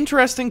it's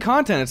interesting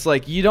content. It's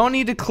like you don't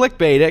need to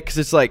clickbait it because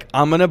it's like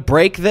I'm gonna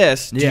break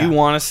this. Do you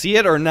want to see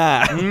it or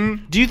not?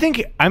 Do you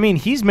think? I mean,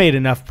 he's made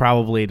enough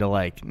probably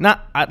to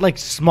not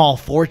small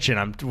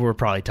fortune. We're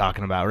probably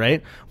talking about,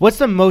 right? What's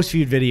the most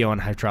viewed video on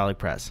hydraulic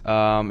press?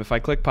 If I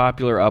click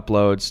popular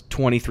uploads,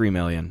 23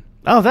 million.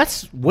 Oh,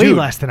 that's way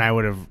less than I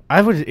would have.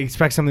 I would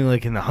expect something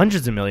like in the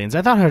hundreds of millions.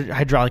 I thought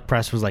hydraulic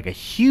press was like a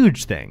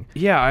huge thing.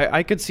 Yeah,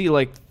 I could see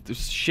like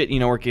shit,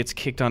 where it gets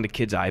kicked onto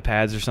kids'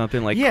 iPads or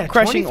something. Like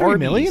crushing 23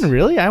 million,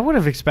 really? I would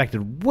have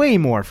expected way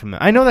more from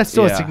that. I know that's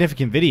still a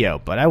significant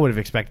video, but I would have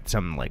expected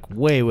something like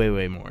way, way,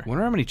 way more. I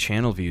wonder how many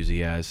channel views he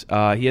has.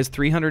 He has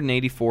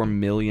 384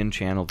 million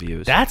channel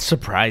views. That's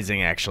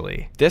surprising,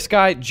 actually. This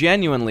guy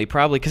genuinely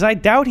probably, because I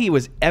doubt he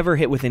was ever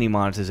hit with any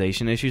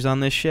monetization issues on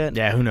this shit.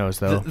 Yeah, who knows,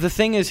 though. The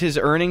thing is, his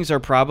earnings are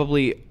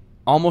probably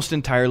almost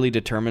entirely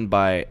determined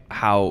by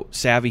how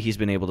savvy he's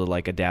been able to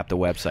adapt the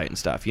website and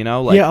stuff,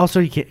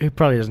 also he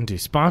probably doesn't do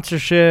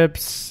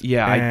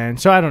sponsorships.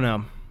 So I don't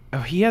know.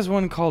 Oh, he has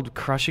one called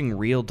Crushing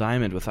Real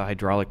Diamond with a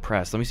hydraulic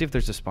press. Let me see if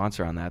there's a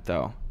sponsor on that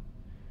though.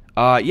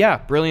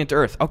 Brilliant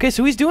Earth. Okay,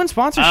 so he's doing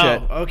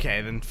sponsorship. Oh,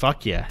 okay, then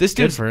fuck yeah.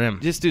 Good for him.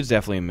 This dude's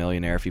definitely a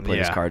millionaire if he played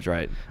his cards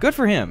right. Good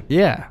for him.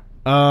 Yeah.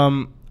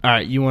 All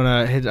right, you want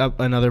to hit up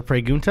another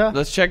pregunta?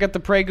 Let's check out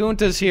the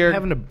preguntas here. I'm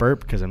having to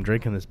burp because I'm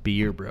drinking this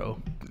beer,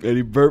 bro.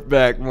 Eddie, burp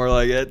back more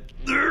like it.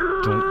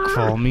 Don't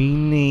call me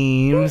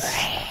names.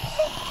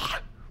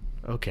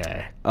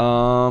 Okay.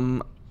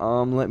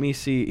 Let me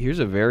see. Here's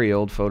a very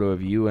old photo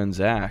of you and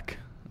Zach.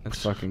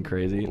 That's fucking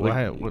crazy.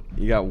 What?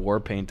 You got war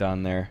paint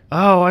on there.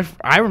 Oh,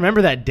 I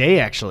remember that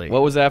day, actually.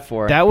 What was that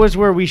for? That was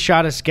where we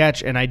shot a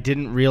sketch, and I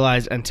didn't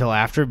realize until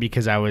after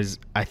because I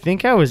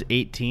think I was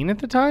 18 at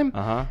the time.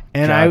 Uh-huh.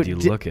 And God,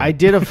 I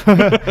did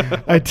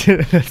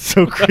that's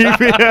so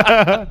creepy.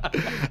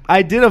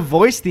 I did a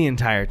voice the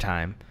entire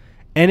time,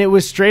 and it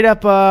was straight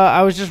up,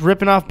 I was just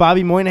ripping off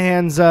Bobby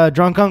Moynihan's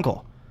Drunk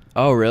Uncle.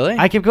 Oh, really?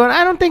 I kept going,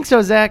 I don't think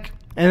so, Zach.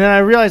 And then I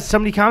realized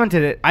somebody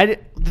commented it.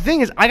 The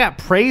thing is, I got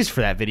praise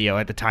for that video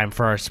at the time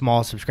for our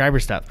small subscriber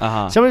stuff.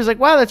 Uh-huh. Somebody was like,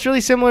 wow, that's really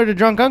similar to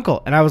Drunk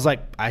Uncle. And I was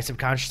like, I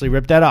subconsciously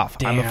ripped that off.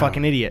 Damn. I'm a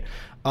fucking idiot.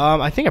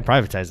 I think I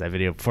privatized that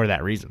video for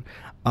that reason.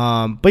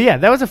 But yeah,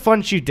 that was a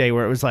fun shoot day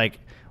where it was like,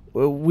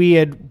 we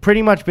had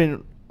pretty much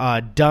been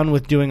done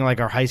with doing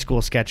our high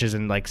school sketches,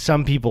 and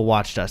some people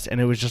watched us,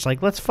 and it was just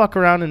like, let's fuck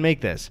around and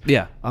make this.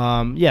 Yeah.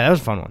 Yeah, that was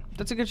a fun one.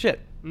 That's a good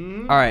shit.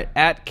 Mm-hmm. All right,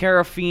 at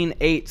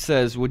Carafine8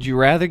 says, would you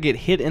rather get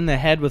hit in the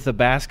head with a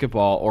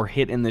basketball or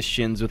hit in the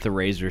shins with a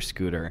razor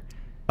scooter?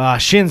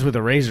 Shins with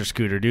a razor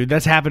scooter, dude.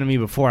 That's happened to me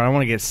before. I don't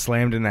want to get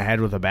slammed in the head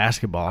with a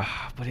basketball.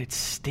 But it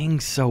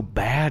stings so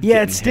bad.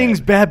 Yeah, it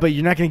stings bad, but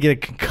you're not going to get a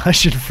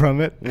concussion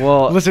from it.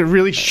 Well, unless it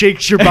really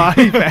shakes your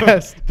body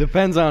fast.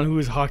 Depends on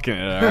who's hucking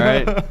it, all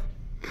right?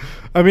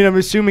 I mean, I'm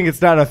assuming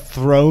it's not a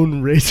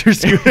thrown razor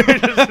scooter.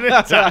 Just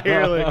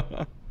entirely.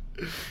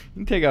 You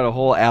can take out a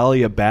whole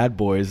alley of bad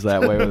boys that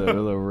way with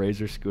a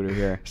razor scooter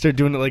here. Start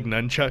doing it like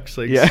nunchucks.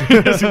 Yeah.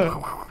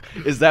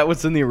 Is that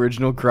what's in the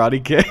original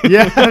Karate Kid?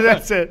 Yeah,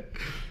 that's it.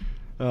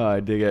 Oh, I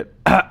dig it.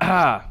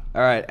 All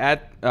right. And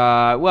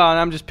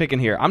I'm just picking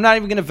here. I'm not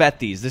even going to vet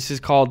these. This is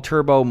called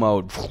Turbo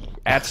Mode.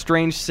 At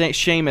Strange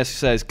Seamus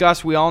says,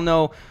 Gus, we all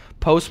know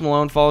Post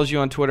Malone follows you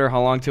on Twitter.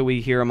 How long till we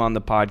hear him on the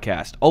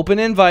podcast? Open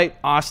invite,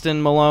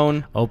 Austin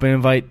Malone. Open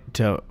invite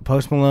to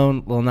Post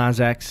Malone, Lil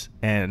Nas X,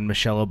 and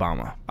Michelle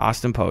Obama.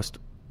 Austin Post.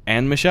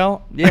 And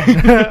Michelle?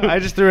 Yeah. I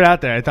just threw it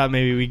out there. I thought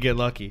maybe we'd get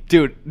lucky.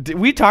 Dude,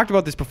 we talked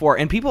about this before,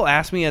 and people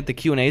ask me at the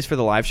Q&As for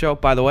the live show.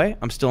 By the way,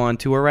 I'm still on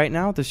tour right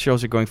now. The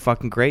shows are going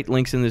fucking great.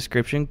 Links in the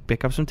description.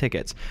 Pick up some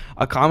tickets.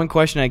 A common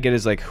question I get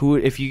is like, who,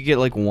 if you get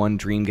like one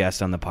dream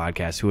guest on the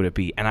podcast, who would it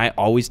be? And I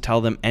always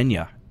tell them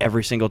Enya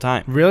every single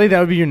time. Really? That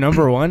would be your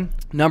number one?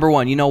 Number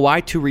one. You know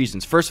why? 2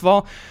 reasons. First of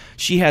all,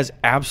 she has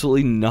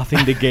absolutely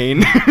nothing to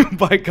gain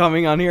by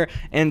coming on here.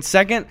 And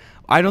second,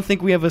 I don't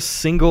think we have a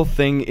single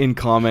thing in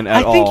common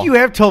at all. I think you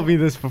have told me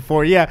this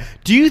before. Yeah.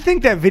 Do you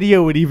think that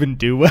video would even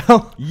do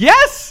well?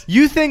 Yes!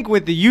 You think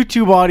with the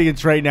YouTube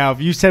audience right now,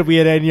 if you said we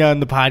had Enya on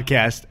the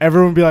podcast,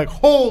 everyone would be like,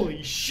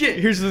 holy shit.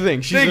 Here's the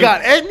thing. They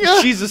got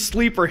Enya? She's a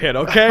sleeper hit,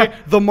 okay?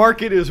 The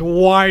market is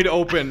wide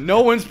open.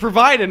 No one's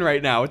providing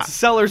right now. It's a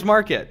seller's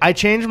market. I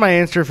changed my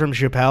answer from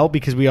Chappelle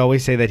because we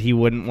always say that he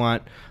wouldn't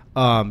want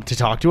to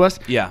talk to us.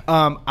 Yeah.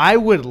 I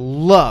would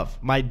love,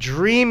 my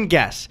dream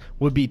guess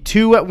would be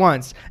 2 at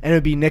once, and it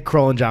would be Nick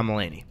Kroll and John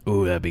Mulaney.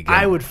 Ooh, that'd be good.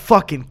 I would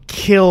fucking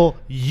kill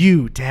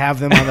you to have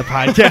them on the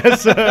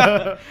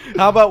podcast.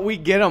 How about we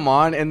get them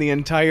on, and the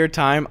entire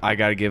time, I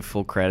got to give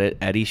full credit.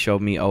 Eddy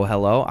showed me Oh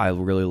Hello. I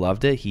really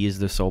loved it. He is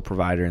the sole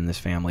provider in this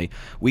family.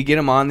 We get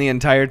them on the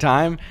entire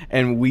time,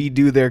 and we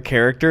do their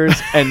characters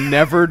and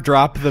never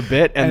drop the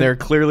bit, and they're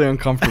clearly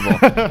uncomfortable.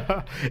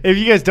 If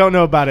you guys don't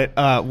know about it,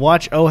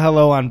 watch Oh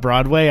Hello on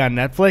Broadway on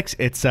Netflix.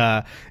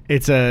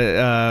 It's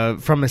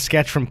from a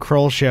sketch from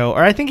Kroll show,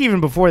 or I think even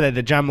before that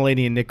John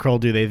Mulaney and Nick Kroll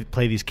do. They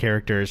play these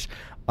characters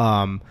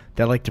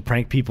that like to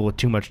prank people with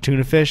too much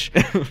tuna fish.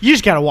 You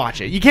just gotta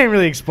watch it. You can't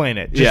really explain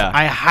it. Just, yeah.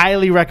 I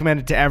highly recommend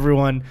it to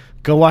everyone.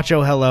 Go watch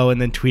Oh Hello and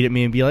then tweet at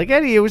me and be like,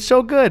 Eddy, it was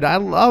so good. I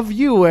love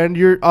you and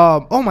your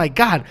oh my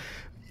god.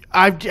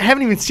 I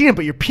haven't even seen it,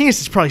 but your penis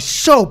is probably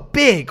so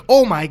big.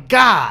 Oh my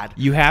god.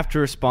 You have to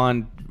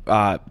respond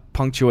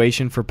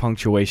punctuation for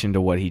punctuation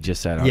to what he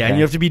just said. Okay? Yeah, and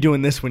you have to be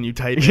doing this when you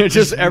type.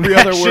 Just every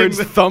other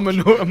word's thumb and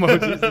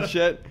emojis and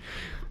shit.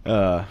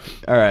 All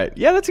right.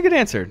 Yeah, that's a good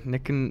answer.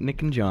 Nick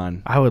and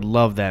John. I would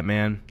love that,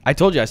 man. I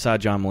told you I saw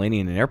John Mulaney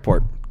in an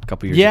airport a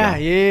couple years ago.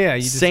 Yeah.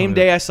 Same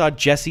day I saw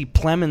Jesse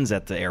Plemons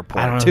at the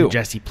airport, I don't know too. who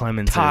Jesse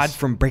Plemons Todd is.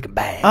 from Breaking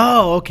Bad.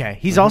 Oh, okay.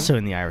 He's also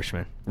in The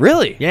Irishman.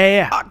 Really?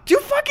 Yeah. Dude,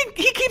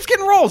 he keeps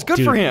getting roles.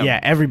 Good for him. Yeah,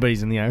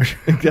 everybody's in The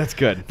Irishman. That's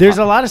good. There's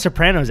a lot of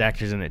Sopranos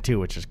actors in it, too,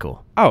 which is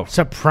cool. Oh.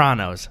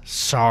 Sopranos.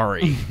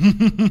 Sorry.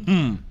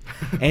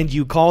 And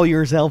you call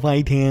yourself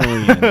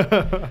Italian.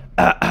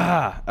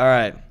 All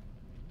right.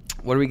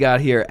 What do we got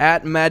here?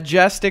 At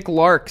Majestic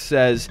Lark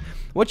says,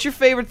 what's your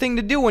favorite thing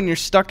to do when you're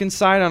stuck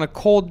inside on a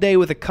cold day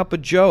with a cup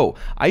of joe?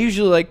 I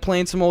usually like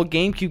playing some old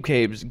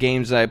GameCube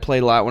games that I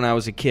played a lot when I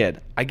was a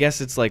kid. I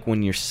guess it's like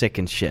when you're sick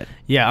and shit.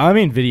 Yeah, I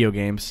mean video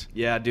games.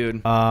 Yeah,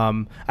 dude.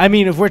 I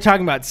mean, if we're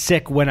talking about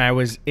sick when I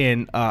was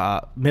in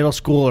middle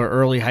school or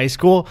early high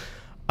school,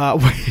 I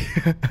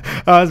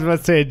was about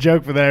to say a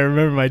joke, but then I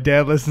remember my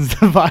dad listens to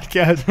the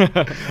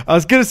podcast. I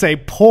was going to say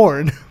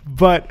porn,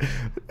 but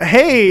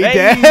hey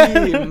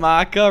Dad.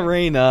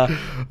 Macarena.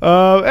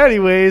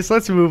 Anyways,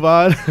 let's move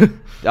on.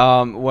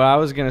 What I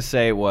was going to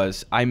say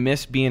was I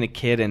miss being a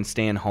kid and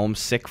staying home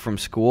sick from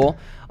school.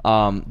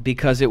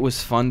 Because it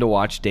was fun to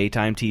watch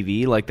daytime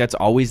TV. Like, that's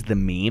always the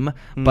meme.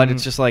 But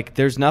it's just like,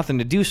 there's nothing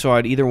to do. So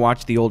I'd either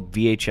watch the old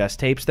VHS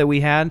tapes that we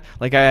had.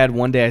 Like, I had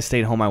one day I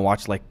stayed home, I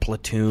watched, like,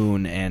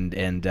 Platoon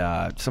and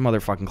some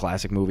other fucking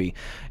classic movie.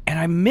 And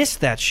I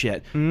missed that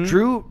shit.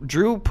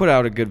 Drew put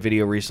out a good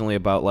video recently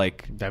about,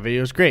 like... That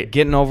video is great.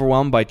 Getting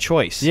overwhelmed by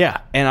choice.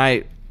 Yeah. And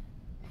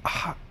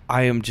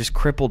I am just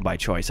crippled by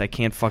choice. I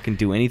can't fucking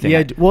do anything.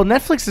 Yeah, well,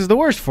 Netflix is the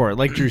worst for it,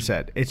 like Drew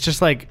said. It's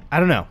just like, I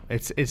don't know.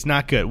 It's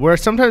not good. Where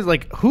sometimes,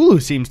 like,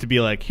 Hulu seems to be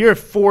like, here are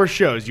 4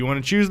 shows. You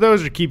want to choose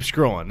those or keep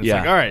scrolling? It's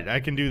like, all right, I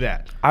can do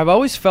that. I've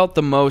always felt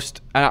the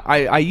most,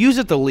 I use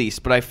it the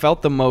least, but I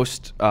felt the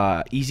most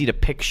easy to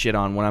pick shit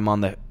on when I'm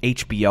on the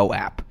HBO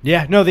app.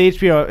 Yeah, no, the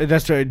HBO,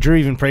 that's what Drew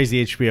even praised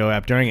the HBO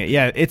app during it.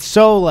 Yeah, it's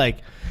so, like,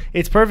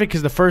 it's perfect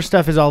because the first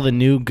stuff is all the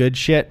new good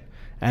shit.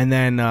 And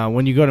then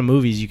when you go to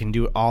movies, you can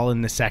do it all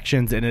in the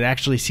sections, and it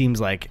actually seems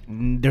like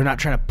they're not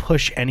trying to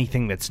push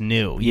anything that's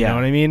new. You know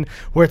what I mean?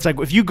 Where it's like,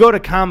 if you go to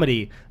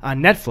comedy on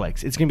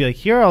Netflix, it's going to be like,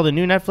 here are all the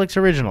new Netflix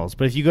originals.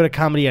 But if you go to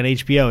comedy on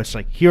HBO, it's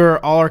like, here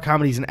are all our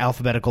comedies in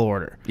alphabetical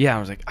order. Yeah, I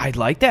was like, I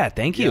like that.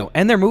 Thank you. Yeah.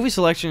 And their movie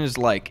selection is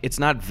like, it's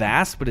not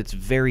vast, but it's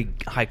very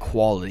high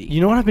quality. You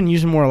know what I've been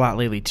using more a lot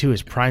lately, too,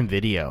 is Prime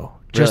Video.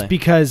 Just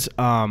because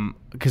I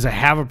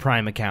have a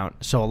Prime account,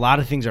 so a lot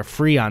of things are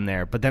free on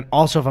there. But then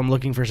also if I'm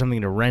looking for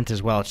something to rent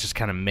as well, it's just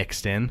kind of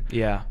mixed in.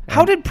 Yeah.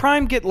 How did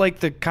Prime get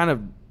like the kind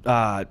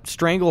of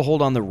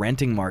stranglehold on the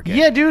renting market?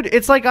 Yeah, dude,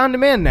 it's like on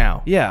demand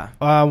now. Yeah.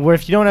 Where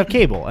if you don't have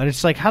cable, and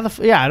it's like how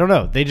the I don't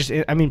know. They just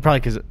I mean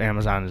probably because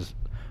Amazon is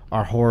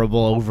our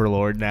horrible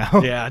overlord now.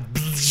 Yeah.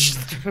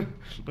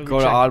 Go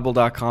to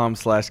audible.com/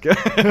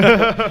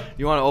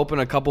 You want to open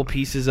a couple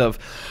pieces of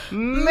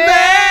mail.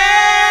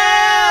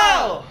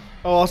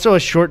 Oh, also a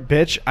short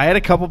bitch. I had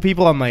a couple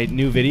people on my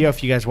new video.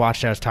 If you guys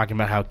watched, I was talking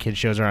about how kid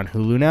shows are on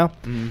Hulu now.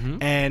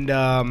 And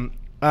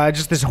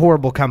just this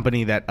horrible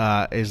company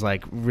that is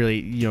like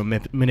really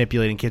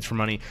manipulating kids for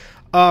money.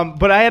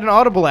 But I had an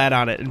Audible ad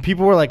on it, and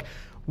people were like,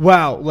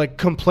 wow, like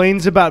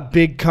complains about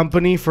big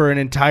company for an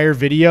entire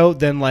video,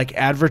 then like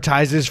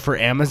advertises for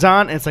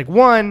Amazon. And it's like,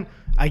 one,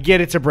 I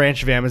get it's a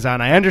branch of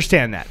Amazon. I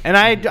understand that. And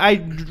I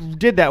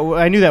did that.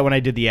 I knew that when I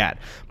did the ad.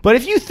 But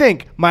if you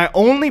think my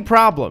only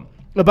problem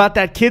about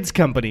that kids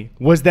company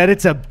was that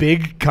it's a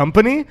big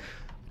company,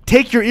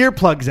 take your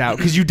earplugs out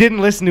because you didn't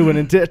listen to an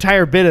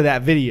entire bit of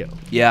that video.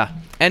 Yeah.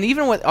 And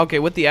even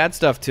with the ad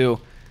stuff too,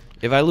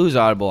 if I lose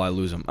Audible, I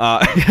lose them.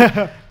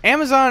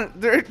 Amazon,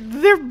 they're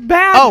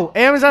bad. Oh,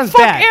 Amazon's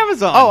Fuck bad.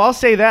 Amazon. Oh, I'll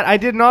say that. I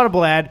did an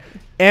Audible ad.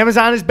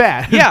 Amazon is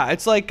bad. Yeah,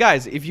 it's like,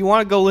 guys, if you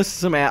want to go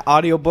listen to some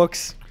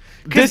audiobooks,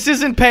 this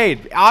isn't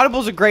paid.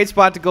 Audible's a great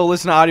spot to go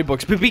listen to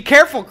audiobooks, but be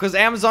careful because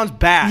Amazon's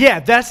bad. Yeah,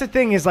 that's the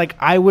thing is like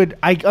I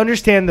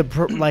understand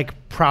the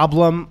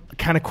problem,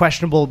 kind of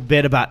questionable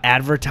bit about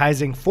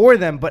advertising for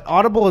them, but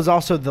Audible is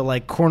also the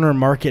like corner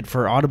market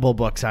for Audible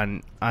books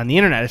on the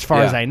internet as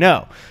far as I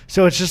know.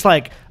 So it's just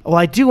like, well,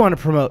 I do want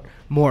to promote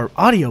more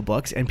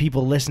audiobooks and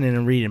people listening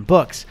and reading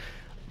books,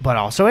 but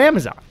also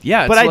Amazon.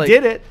 Yeah, but I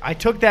did it. I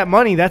took that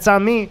money. That's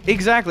on me.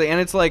 Exactly, and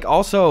it's like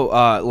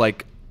also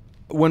like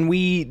when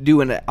we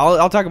do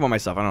I'll talk about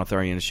myself. I don't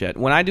throw you into shit.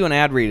 When I do an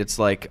ad read, it's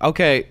like,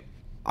 okay,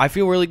 I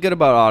feel really good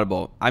about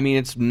Audible. I mean,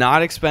 it's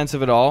not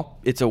expensive at all.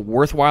 It's a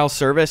worthwhile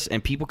service,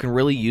 and people can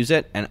really use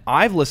it. And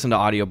I've listened to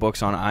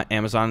audiobooks on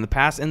Amazon in the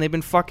past, and they've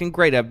been fucking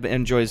great. I've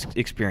enjoyed the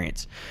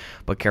experience.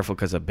 But careful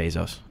because of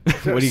Bezos.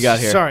 What do you got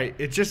here? Sorry,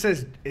 it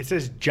says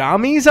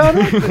Jammies on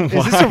it?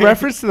 Is this a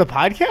reference to the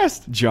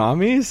podcast?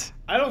 Jammies?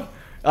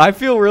 I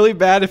feel really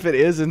bad if it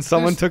is, and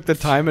someone took the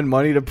time and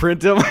money to print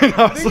them. And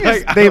I was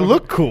like, they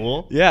look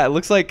cool. Yeah, it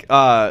looks like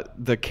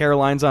the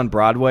Carolines on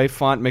Broadway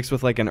font mixed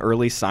with like an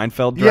early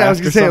Seinfeld draft. Yeah, I was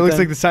gonna say it looks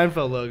like the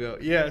Seinfeld logo.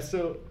 Yeah,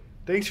 so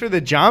thanks for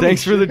the Jammies.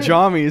 Thanks for the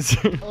Jammies.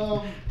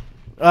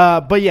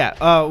 But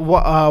yeah,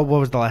 what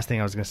was the last thing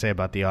I was gonna say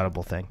about the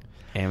Audible thing?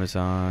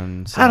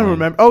 Amazon. I don't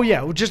remember. Oh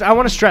yeah, I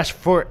want to stress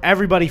for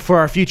everybody for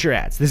our future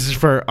ads. This is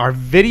for our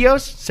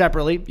videos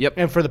separately,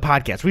 and for the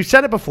podcast. We've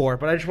said it before,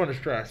 but I just want to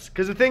stress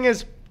because the thing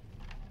is,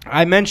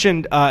 I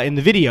mentioned in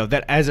the video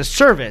that as a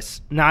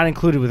service, not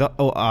included with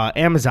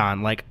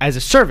Amazon, like as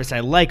a service, I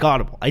like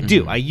Audible. I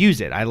do. I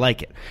use it. I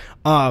like it.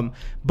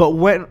 But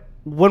when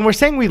we're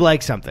saying we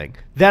like something,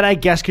 that I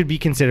guess could be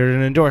considered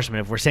an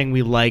endorsement. If we're saying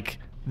we like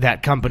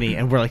that company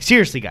and we're like,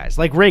 seriously guys,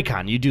 like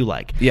Raycon you do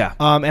like,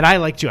 and I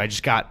like too. I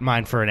just got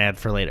mine for an ad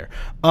for later.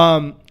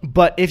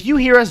 But if you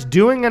hear us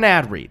doing an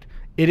ad read,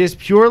 it is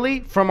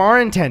purely from our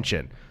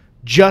intention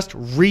just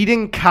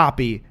reading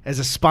copy as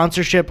a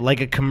sponsorship,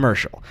 like a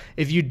commercial.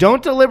 If you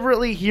don't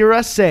deliberately hear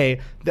us say,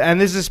 and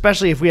this is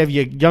especially if we have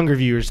younger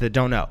viewers that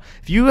don't know,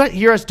 if you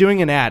hear us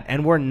doing an ad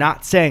and we're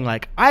not saying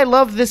like, I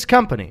love this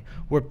company,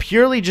 we're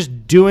purely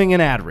just doing an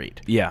ad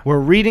read. Yeah. We're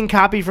reading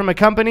copy from a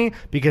company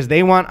because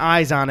they want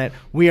eyes on it.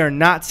 We are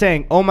not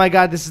saying, oh my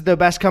God, this is the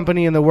best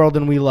company in the world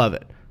and we love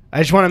it. I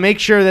just want to make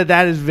sure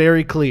that is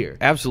very clear.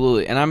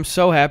 Absolutely. And I'm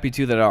so happy,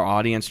 too, that our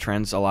audience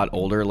trends a lot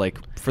older. Like,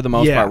 for the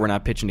most part, we're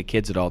not pitching to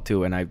kids at all,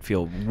 too, and I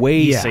feel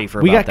way safer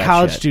about that. We got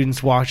college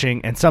students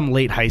watching and some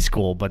late high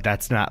school, but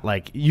that's not,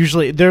 like,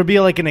 usually there'll be,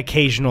 like, an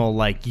occasional,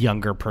 like,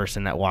 younger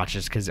person that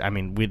watches because, I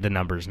mean, the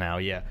numbers now,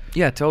 Yeah,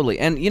 totally.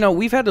 And, you know,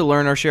 we've had to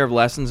learn our share of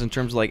lessons in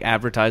terms of, like,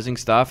 advertising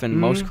stuff, and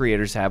most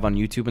creators have on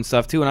YouTube and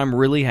stuff, too, and I'm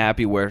really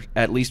happy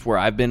at least where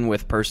I've been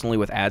personally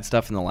with ad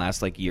stuff in the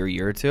last, like,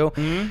 year or two.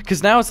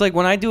 Because now it's like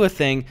when I do a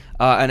thing,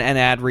 an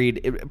ad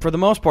read, for the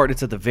most part,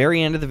 it's at the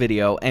very end of the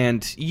video,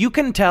 and you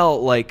can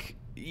tell, like,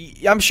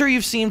 I'm sure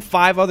you've seen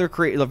 5 other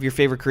of your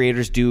favorite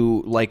creators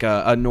do like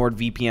a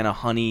NordVPN, a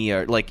Honey,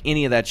 or like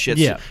any of that shit.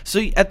 Yeah.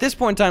 So at this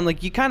point in time,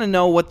 like you kind of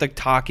know what the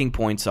talking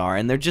points are,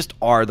 and there just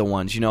are the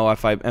ones. You know,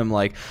 if I am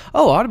like,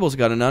 oh, Audible's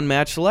got an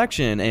unmatched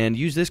selection, and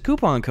use this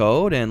coupon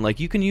code, and like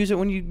you can use it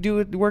when you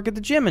do work at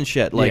the gym and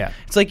shit. Like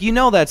it's like you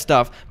know that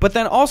stuff. But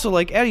then also,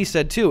 like Eddy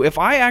said too, if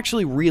I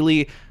actually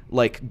really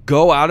like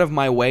go out of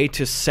my way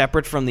to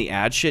separate from the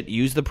ad shit,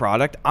 use the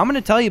product, I'm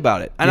going to tell you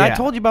about it. And I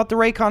told you about the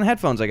Raycon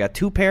headphones. I got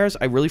 2 pairs.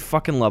 I really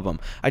fucking love them.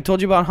 I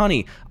told you about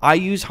Honey. I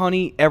use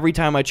Honey every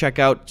time I check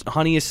out.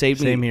 Honey has saved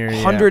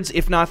me hundreds,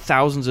 if not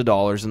thousands of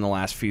dollars in the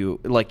last year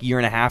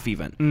and a half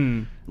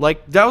even.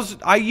 Like those,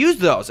 I use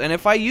those, and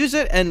if I use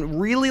it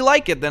and really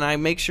like it, then I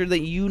make sure that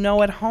you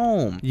know at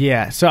home.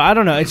 Yeah, so I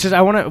don't know. It's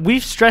just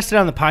we've stressed it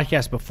on the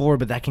podcast before,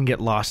 but that can get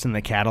lost in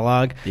the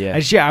catalog.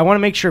 I want to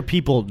make sure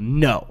people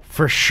know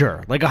for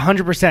sure, like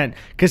 100%,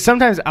 because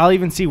sometimes I'll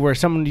even see where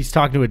somebody's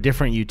talking to a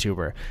different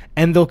YouTuber,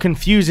 and they'll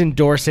confuse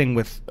endorsing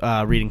with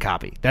reading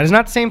copy. That is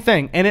not the same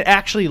thing, and it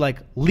actually like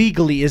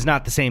legally is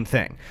not the same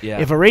thing.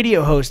 If a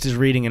radio host is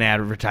reading an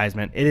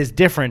advertisement, it is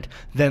different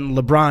than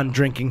LeBron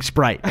drinking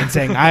Sprite and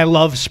saying, "I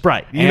love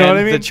Sprite." You know what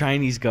I mean? The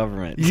Chinese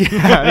government.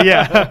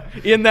 Yeah.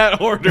 In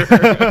that order.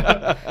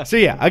 So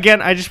yeah,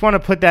 again, I just want to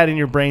put that in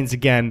your brains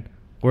again,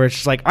 where it's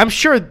just like, I'm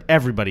sure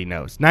everybody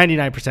knows.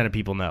 99% of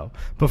people know.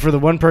 But for the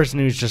one person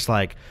who's just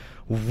like,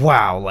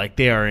 wow, like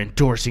they are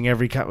endorsing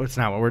every. It's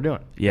not what we're doing.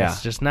 Yeah,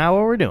 it's just not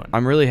what we're doing.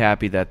 I'm really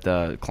happy that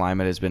the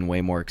climate has been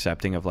way more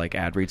accepting of like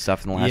ad read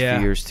stuff in the last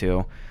few years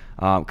too.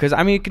 Because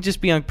I mean, it could just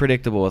be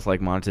unpredictable with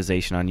like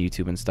monetization on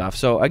YouTube and stuff.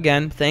 So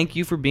again, thank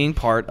you for being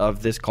part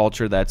of this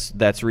culture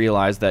that's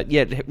realized that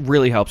it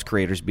really helps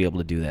creators be able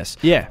to do this.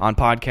 Yeah, on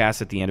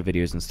podcasts at the end of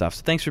videos and stuff.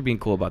 So thanks for being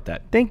cool about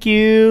that. Thank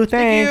you.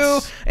 Thank you.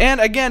 And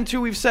again,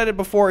 too, we've said it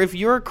before. If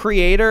you're a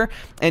creator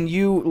and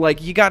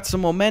you got some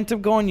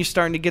momentum going, you're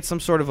starting to get some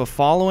sort of a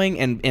following,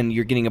 and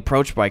you're getting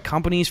approached by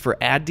companies for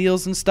ad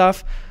deals and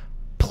stuff,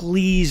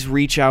 please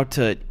reach out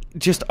to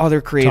just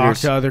other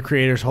creators. Talk to other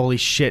creators. Holy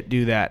shit,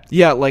 do that.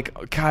 Yeah,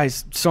 like,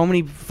 guys, so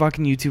many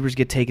fucking YouTubers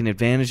get taken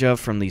advantage of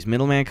from these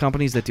middleman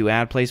companies that do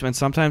ad placement,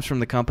 sometimes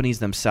from the companies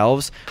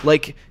themselves.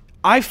 Like,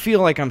 I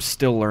feel like I'm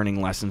still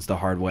learning lessons the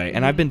hard way,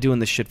 and I've been doing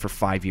this shit for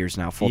 5 years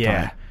now, full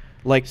time.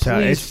 Like, so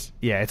please.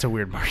 It's a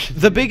weird market.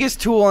 The biggest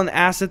tool and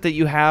asset that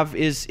you have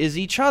is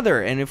each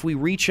other. And if we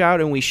reach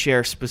out and we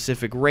share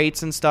specific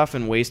rates and stuff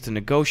and ways to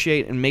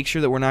negotiate and make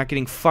sure that we're not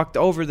getting fucked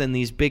over, then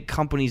these big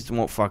companies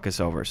won't fuck us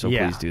over. So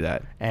please do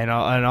that. And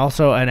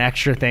also an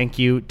extra thank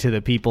you to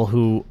the people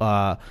who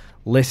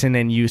listen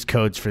and use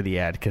codes for the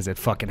ad, because it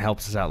fucking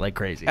helps us out like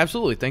crazy.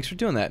 Absolutely. Thanks for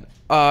doing that.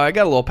 I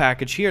got a little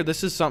package here.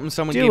 This is something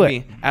someone gave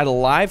me at a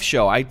live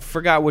show. I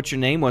forgot what your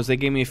name was. They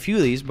gave me a few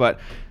of these, but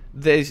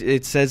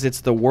it says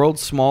it's the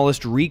world's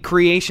smallest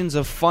recreations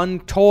of fun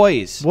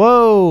toys.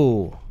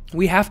 Whoa.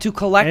 We have to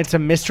collect. And it's a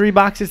mystery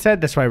box, it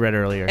said? That's what I read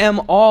earlier.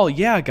 all.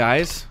 Yeah,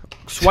 guys.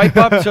 Swipe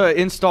up to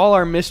install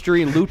our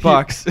mystery loot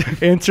box.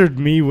 Answered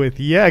me with,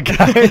 yeah,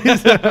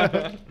 guys.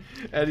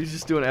 Eddie's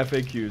just doing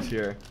FAQs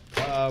here.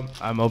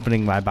 I'm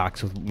opening my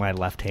box with my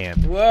left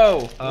hand.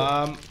 Whoa.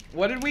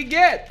 What did we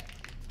get?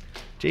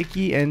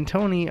 Jakey and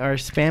Tony are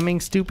spamming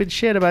stupid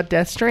shit about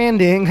Death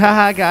Stranding.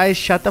 Haha, guys,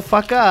 shut the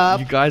fuck up.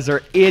 You guys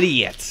are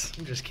idiots.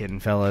 I'm just kidding,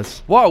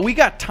 fellas. Whoa, we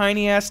got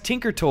tiny-ass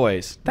Tinker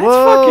Toys. That's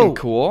Whoa. fucking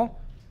cool.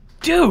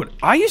 Dude,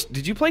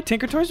 did you play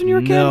Tinker Toys when you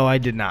were a kid? No, I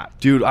did not.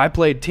 Dude, I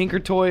played Tinker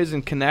Toys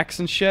and Kinects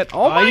and shit.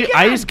 Oh, my God.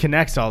 I use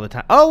Kinects all the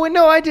time. Oh,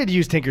 no, I did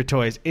use Tinker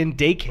Toys in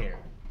daycare.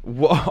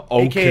 Whoa,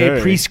 okay.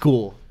 AKA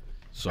preschool.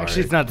 Sorry.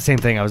 Actually, it's not the same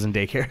thing. I was in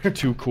daycare.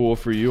 Too cool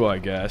for you, I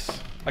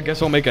guess. I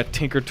guess I'll make a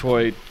Tinker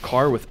Toy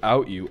car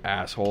without you,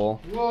 asshole.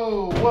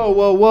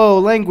 Whoa,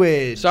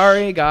 language.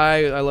 Sorry,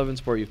 guy. I love and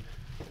support you.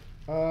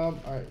 All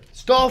right.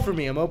 Stall for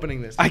me. I'm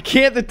opening this. I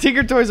can't. The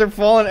Tinker Toys are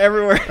falling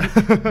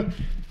everywhere.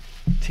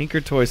 Tinker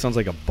Toy sounds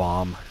like a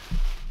bomb.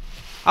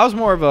 I was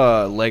more of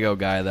a Lego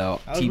guy, though.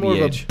 I was more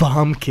of a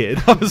bomb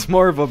kid. I was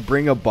more of a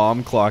bring a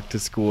bomb clock to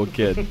school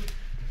kid.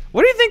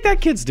 What do you think that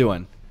kid's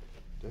doing?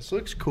 This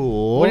looks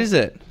cool. What is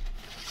it?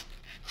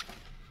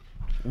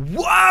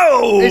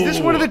 Whoa! Is this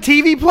one of the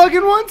TV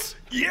plug-in ones?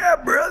 Yeah,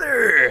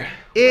 brother.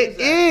 It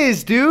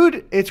is,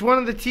 dude. It's one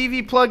of the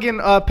TV plug-in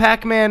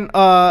Pac-Man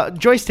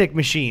joystick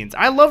machines.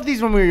 I loved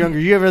these when we were younger.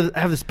 You ever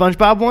have the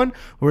SpongeBob one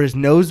where his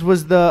nose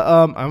was the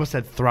I almost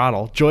said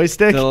throttle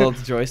joystick? The little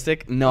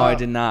joystick? No, I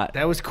did not.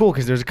 That was cool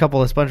because there's a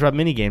couple of SpongeBob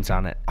mini games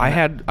on it. I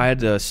had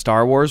the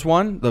Star Wars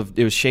one.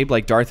 It was shaped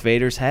like Darth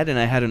Vader's head, and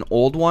I had an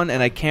old one,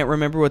 and I can't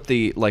remember what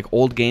the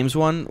old games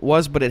one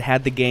was, but it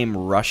had the game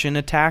Russian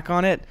Attack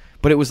on it.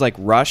 But it was like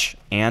Rush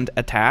and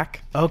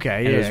Attack.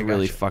 Okay, and it was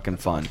really fucking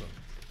fun.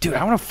 Dude,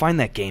 I want to find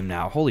that game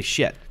now. Holy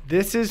shit.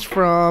 This is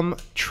from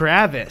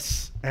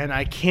Travis, and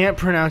I can't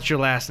pronounce your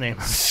last name.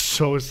 I'm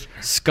so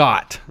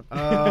Scott.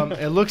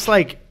 It looks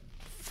like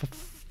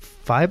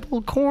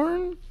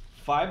Fiblecorn?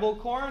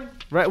 Fiblecorn?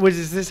 Right,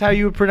 is this how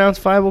you would pronounce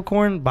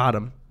Fiblecorn?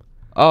 Bottom.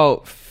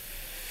 Oh,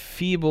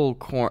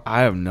 Feeblecorn.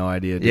 I have no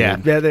idea, dude. Yeah,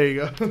 there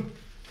you go.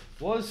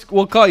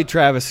 We'll call you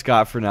Travis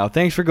Scott for now.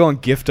 Thanks for going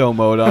Gifto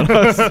mode on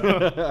us.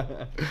 I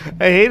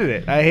hated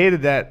it. I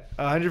hated that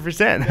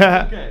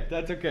 100%.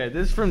 That's okay.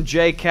 This is from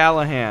Jay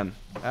Callahan.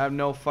 I have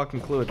no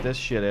fucking clue what this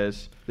shit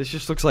is. This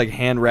just looks like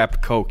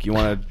hand-wrapped Coke. You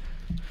want to...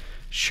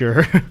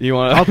 Sure. You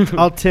want to...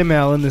 I'll Tim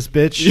Allen this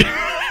bitch.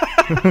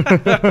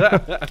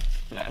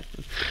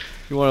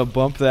 You want to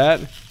bump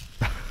that?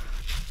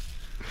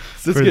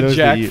 Let's get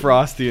Jack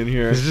Frosty in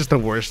here. This is just the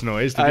worst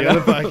noise to be on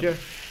the podcast.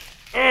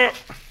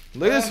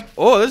 Look at this.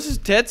 Oh, this is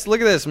tits.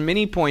 Look at this.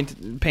 Mini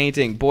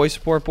painting. Boys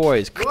support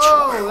boys.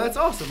 Whoa, that's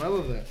awesome. I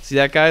love that. See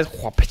that, guys?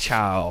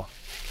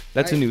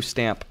 That's a new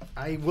stamp.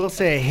 I will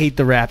say I hate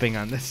the wrapping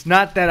on this.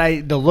 Not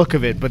that the look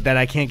of it, but that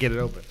I can't get it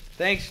open.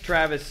 Thanks,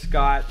 Travis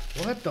Scott.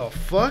 What the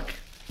fuck?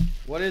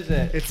 What is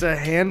it? It's a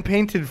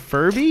hand-painted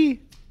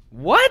Furby?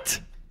 What?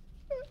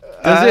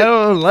 I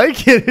don't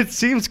like it. It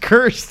seems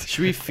cursed.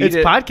 Should we feed it?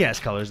 It's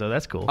podcast colors, though.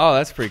 That's cool. Oh,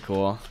 that's pretty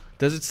cool.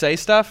 Does it say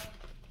stuff?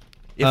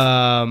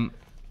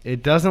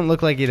 It doesn't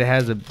look like it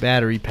has a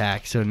battery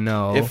pack, so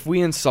no. If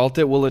we insult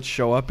it, will it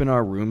show up in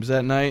our rooms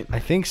at night? I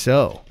think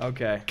so.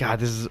 Okay. God,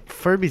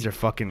 Furbies are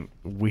fucking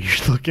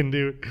weird looking,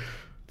 dude.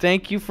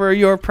 Thank you for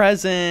your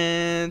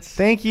presents.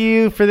 Thank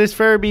you for this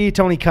Furby.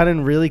 Tony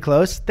Cuttin really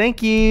close.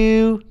 Thank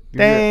you.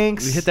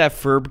 Thanks. We hit that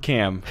Furb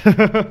cam.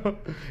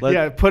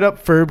 Yeah, put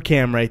up Furb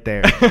cam right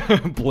there.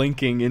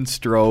 Blinking in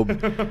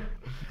strobe.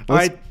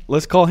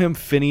 Let's call him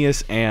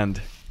Phineas and.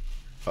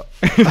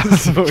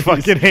 So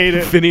fucking hate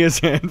it. Phineas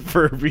and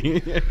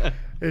Ferby.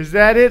 Is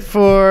that it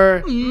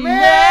for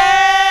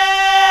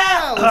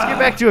Let's get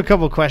back to a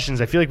couple questions.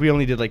 I feel like we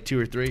only did like 2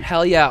 or 3.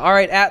 Hell yeah. All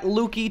right, at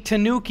Lukey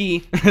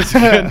Tanuki. That's a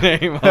good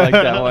name. I like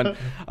that one.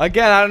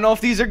 Again, I don't know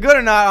if these are good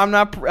or not. I'm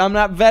not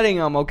vetting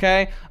them,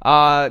 okay?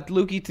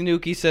 Lukey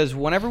Tanuki says,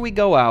 whenever we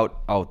go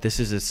out, this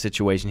is a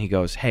situation. He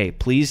goes, hey,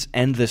 please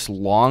end this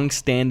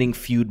long-standing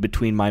feud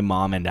between my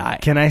mom and I.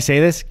 Can I say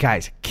this?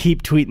 Guys,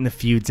 keep tweeting the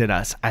feuds at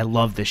us. I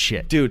love this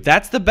shit. Dude,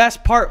 that's the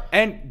best part.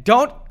 And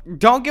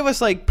don't give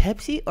us like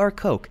Pepsi or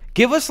Coke.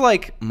 Give us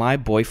like my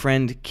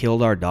boyfriend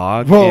killed our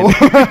dog. Whoa.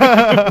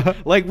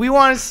 Like we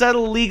want to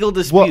settle legal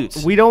disputes.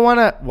 Well, we don't want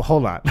to. Well,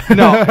 hold on.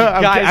 No,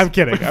 guys, I'm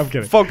kidding.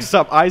 Focus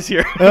up, eyes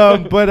here.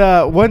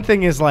 But one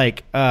thing is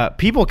like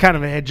people kind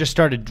of had just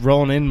started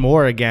rolling in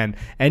more again,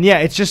 and yeah,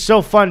 it's just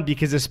so fun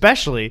because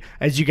especially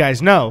as you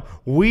guys know,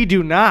 we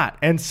do not,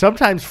 and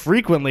sometimes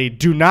frequently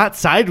do not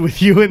side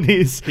with you in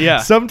these. Yeah.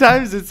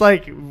 Sometimes it's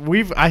like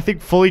I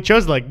think fully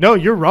chosen. Like, no,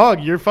 you're wrong.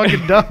 You're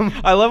fucking dumb.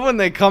 I love when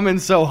they come in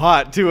so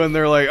hot too, and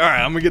they're like, all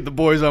right, I'm gonna get the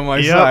boys on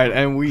my side,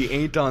 and we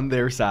ain't on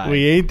their side.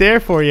 We ain't there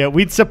for you.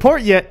 We'd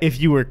support you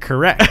if you were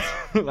correct,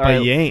 but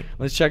right, you ain't.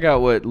 Let's check out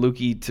what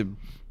Lukey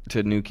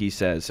Tanuki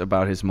says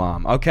about his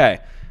mom. Okay,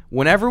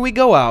 whenever we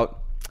go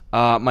out,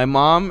 my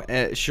mom,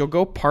 she'll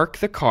go park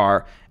the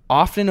car.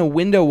 Often a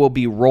window will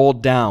be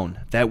rolled down,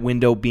 that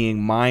window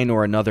being mine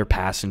or another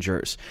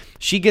passenger's.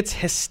 She gets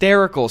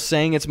hysterical,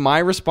 saying it's my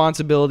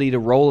responsibility to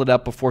roll it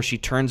up before she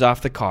turns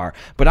off the car.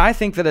 But I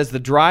think that as the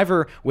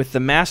driver with the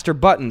master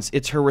buttons,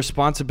 it's her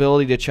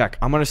responsibility to check.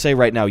 I'm going to say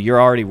right now,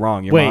 you're already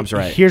wrong. Your mom's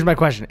right. Here's my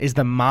question. Is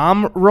the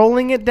mom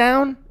rolling it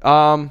down?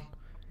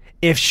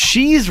 If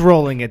she's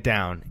rolling it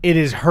down, it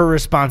is her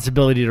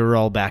responsibility to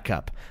roll back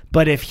up.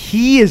 But if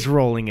he is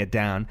rolling it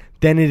down,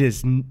 then it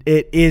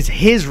is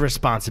his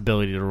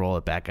responsibility to roll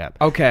it back up.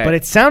 Okay. But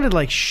it sounded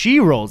like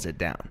she rolls it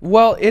down.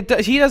 Well,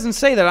 he doesn't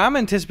say that. I'm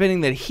anticipating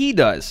that he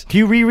does. Can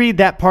you reread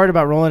that part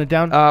about rolling it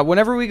down?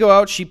 Whenever we go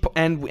out, she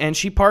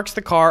parks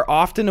the car.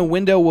 Often a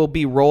window will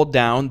be rolled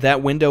down,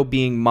 that window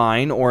being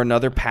mine or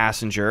another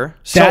passenger.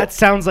 That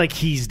sounds like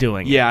he's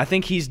doing it. Yeah, I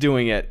think he's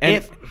doing it.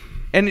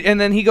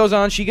 And then he goes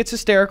on, she gets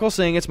hysterical,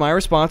 saying it's my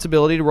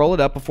responsibility to roll it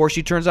up before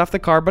she turns off the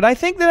car. But I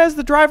think that as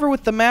the driver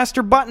with the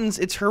master buttons,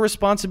 it's her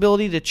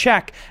responsibility to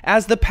check.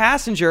 As the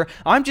passenger,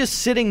 I'm just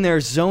sitting there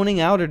zoning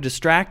out or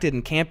distracted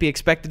and can't be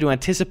expected to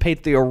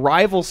anticipate the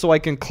arrival so I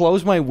can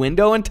close my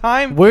window in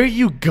time. Where are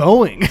you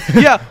going?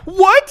 Yeah,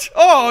 what?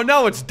 Oh,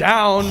 no, it's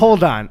down.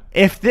 Hold on.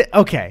 If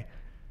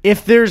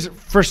there's,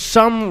 for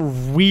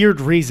some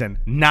weird reason,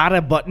 not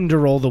a button to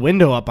roll the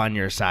window up on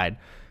your side,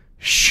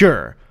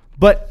 sure.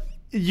 But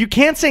you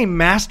can't say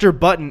master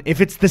button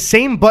if it's the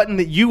same button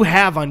that you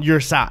have on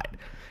your side.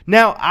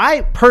 Now,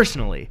 I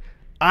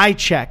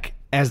check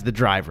as the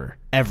driver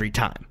every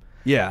time.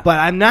 Yeah. But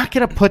I'm not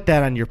going to put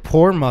that on your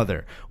poor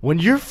mother when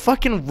you're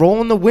fucking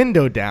rolling the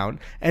window down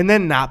and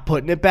then not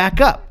putting it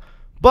back up.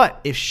 But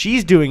if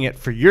she's doing it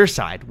for your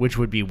side, which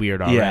would be weird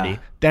already,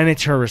 then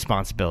it's her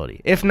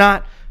responsibility. If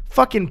not,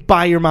 fucking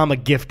buy your mom a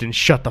gift and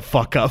shut the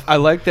fuck up. I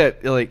like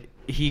that, like,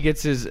 he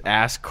gets his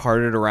ass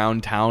carted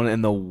around town,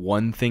 and the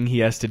one thing he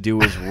has to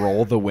do is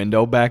roll the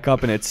window back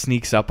up, and it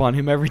sneaks up on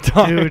him every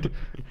time. Dude,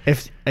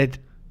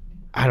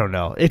 I don't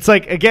know. It's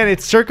like, again,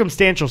 it's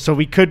circumstantial, so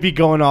we could be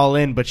going all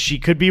in, but she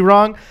could be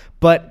wrong.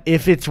 But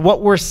if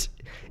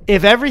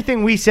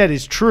everything we said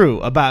is true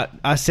about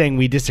us saying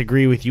we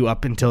disagree with you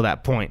up until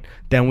that point,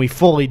 then we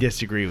fully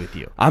disagree with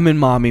you. I'm in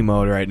mommy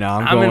mode right now.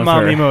 I'm in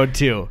mommy mode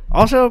too.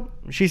 Also,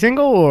 she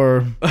single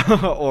or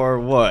or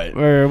what?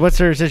 Or what's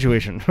her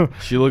situation?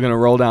 She looking to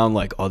roll down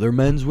like other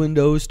men's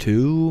windows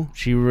too?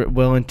 She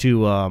willing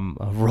to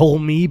roll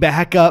me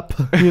back up?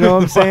 You know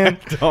what I'm saying?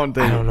 I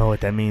don't know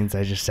what that means.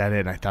 I just said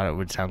it and I thought it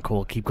would sound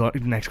cool. Keep going.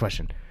 Next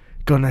question.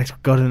 Go to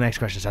the next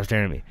question. Stop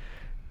staring at me.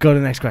 Go to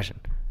the next question.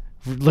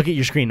 Look at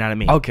your screen, not at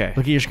me. Okay.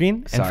 Look at your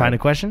screen and find a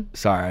question.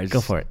 Sorry. Go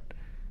for it.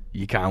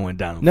 You kind of went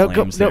down in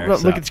flames there. No,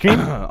 look at the screen.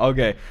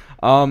 Okay.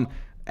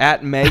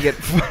 At Maggot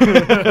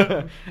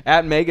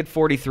at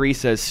Maggot43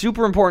 says,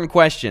 super important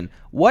question.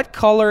 What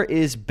color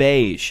is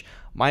beige?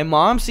 My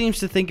mom seems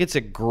to think it's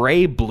a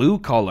gray-blue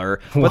color.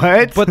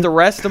 But the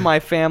rest of my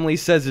family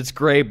says it's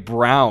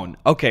gray-brown.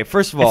 Okay,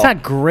 first of all, it's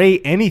not gray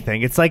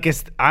anything. It's like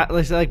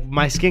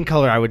my skin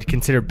color. I would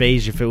consider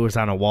beige if it was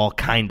on a wall,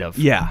 kind of.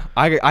 Yeah,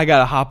 I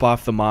gotta hop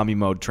off the mommy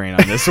mode train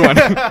on this one.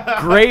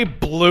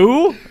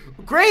 Gray-blue.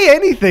 Gray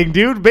anything,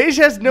 dude. Beige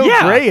has no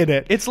gray in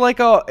it. It's like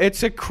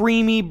it's a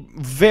creamy,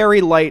 very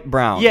light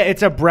brown. Yeah,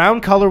 it's a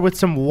brown color with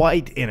some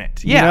white in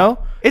it. Yeah. You know?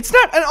 It's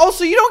not, and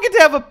also you don't get to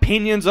have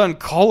opinions on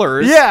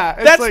colors.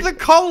 Yeah. That's like, the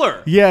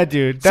color. Yeah,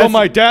 dude. So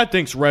my dad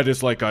thinks red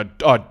is like a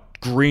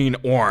green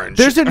orange.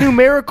 There's a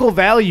numerical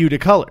value to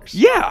colors.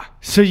 Yeah.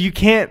 So you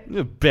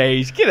can't.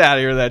 Beige. Get out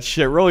of here with that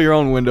shit. Roll your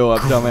own window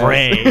up, dumbass.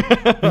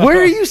 Gray. Where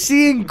are you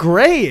seeing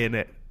gray in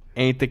it?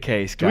 Ain't the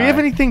case, guy. Do we have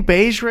anything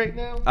beige right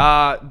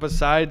now?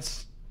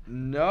 Besides,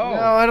 no,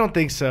 I don't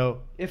think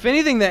so. If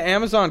anything, the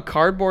Amazon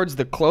cardboard's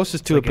the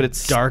closest to it, but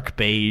it's dark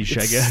beige,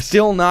 I guess.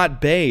 Still not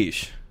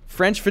beige.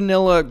 French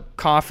vanilla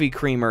coffee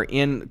creamer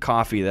in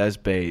coffee. That is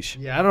beige.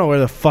 Yeah, I don't know where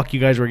the fuck you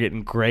guys were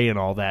getting gray and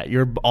all that.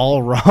 You're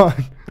all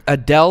wrong. A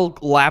Dell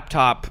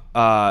laptop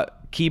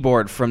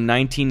keyboard from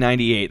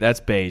 1998.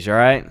 That's beige, all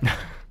right?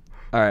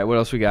 All right, what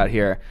else we got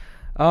here?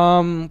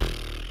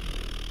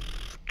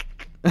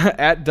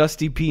 At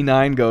Dusty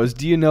P9 goes,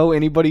 do you know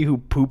anybody who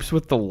poops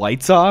with the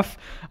lights off?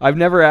 I've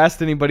never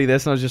asked anybody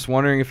this, and I was just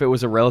wondering if it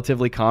was a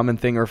relatively common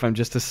thing or if I'm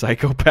just a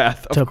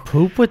psychopath. To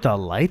poop with the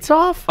lights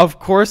off? Of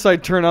course I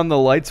turn on the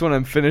lights when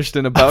I'm finished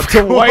and about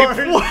to wipe.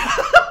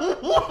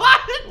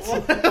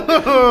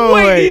 What?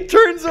 Wait, he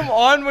turns them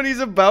on when he's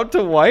about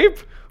to wipe?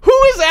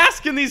 Who is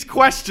asking these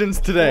questions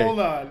today?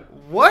 Hold on.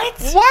 What?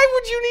 Why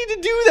would you need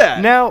to do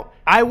that? Now,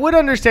 I would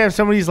understand if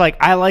somebody's like,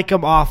 I like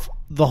them off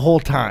the whole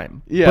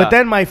time. Yeah. But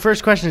then my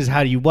first question is,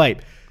 how do you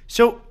wipe?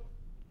 So,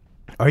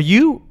 are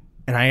you,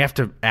 and I have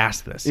to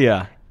ask this.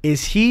 Yeah.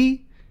 Is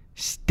he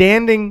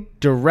standing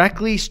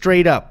directly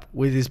straight up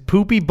with his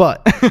poopy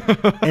butt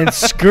and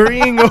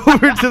scurrying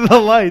over to the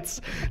lights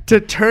to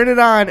turn it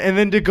on and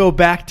then to go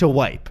back to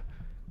wipe?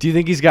 Do you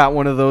think he's got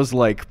one of those,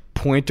 like,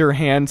 pointer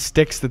hand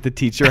sticks that the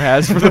teacher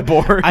has for the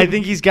board? I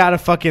think he's got a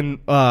fucking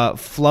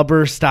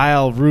flubber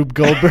style Rube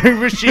Goldberg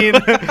machine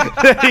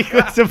that he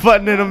clicks a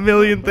button and a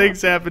million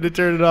things happen to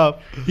turn it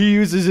off. He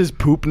uses his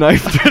poop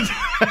knife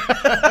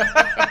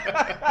to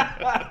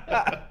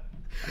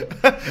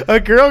A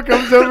girl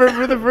comes over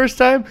for the first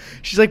time.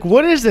 She's like,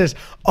 what is this?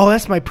 Oh,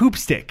 that's my poop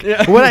stick.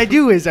 Yeah. What I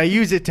do is I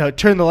use it to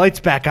turn the lights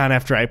back on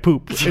after I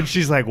poop. And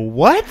she's like,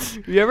 what?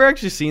 You ever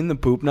actually seen the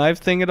poop knife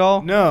thing at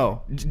all?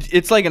 No.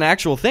 It's like an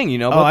actual thing, you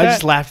know Oh, about I that?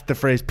 just laughed at the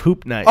phrase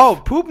poop knife.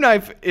 Oh, poop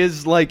knife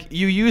is like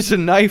you use a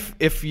knife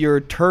if your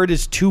turd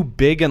is too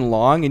big and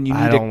long and you need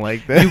I don't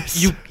like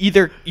this. You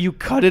either you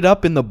cut it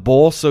up in the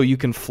bowl so you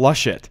can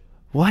flush it.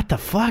 What the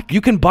fuck?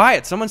 You can buy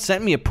it. Someone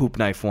sent me a poop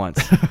knife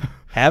once.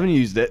 Haven't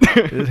used it.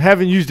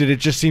 Haven't used it.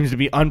 It just seems to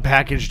be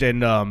unpackaged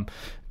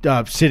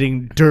and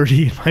sitting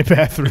dirty in my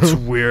bathroom. It's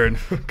weird.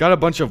 Got a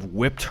bunch of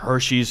whipped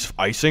Hershey's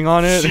icing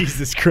on it.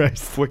 Jesus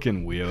Christ.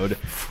 Fucking weird.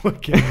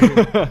 Fucking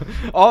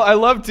I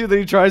love too that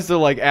he tries to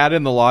like add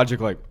in the logic.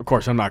 Like, of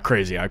course I'm not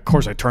crazy. Of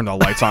course I turn the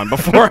lights on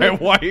before I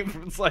wipe.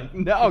 It's like,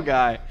 no,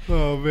 guy.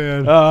 Oh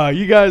man.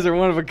 You guys are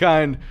one of a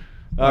kind.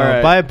 All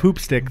right. Buy a poop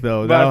stick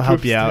though. That'll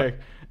help you out.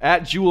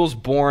 At Jules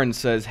Bourne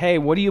says, hey,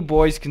 what do you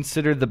boys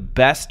consider the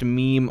best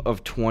meme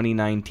of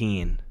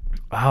 2019?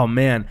 Oh,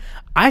 man.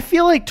 I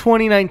feel like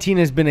 2019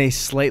 has been a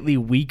slightly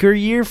weaker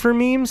year for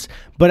memes,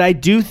 but I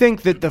do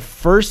think that the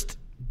first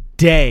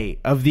day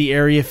of the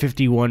Area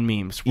 51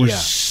 memes were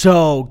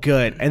so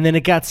good. And then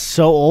it got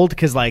so old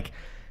because, like,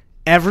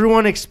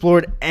 everyone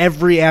explored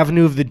every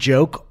avenue of the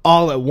joke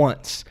all at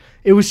once.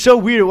 It was so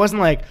weird. It wasn't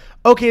like,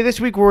 okay,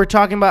 this week we're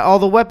talking about all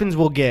the weapons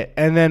we'll get,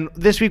 and then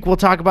this week we'll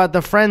talk about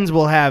the friends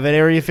we'll have at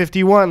Area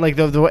 51, like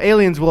the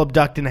aliens we'll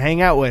abduct and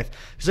hang out with.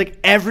 It's like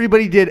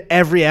everybody did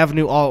every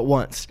avenue all at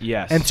once.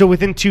 Yes. And so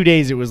within 2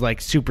 days, it was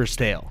like super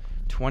stale.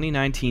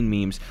 2019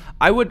 memes.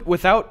 I would,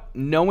 without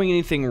knowing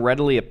anything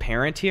readily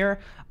apparent here,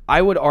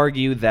 I would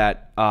argue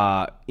that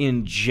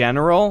in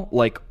general,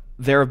 like,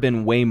 there have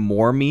been way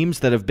more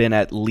memes that have been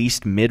at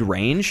least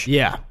mid-range.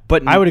 Yeah.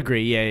 But I would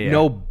agree. Yeah.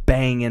 No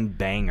banging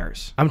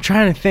bangers. I'm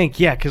trying to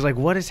think. Yeah, because like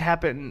what has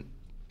happened?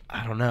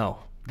 I don't know.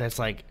 That's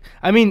like,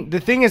 I mean,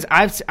 the thing is,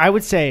 I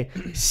would say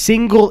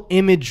single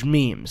image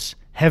memes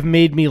have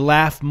made me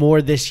laugh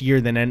more this year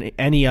than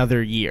any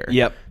other year.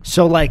 Yep.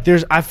 So like,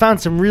 I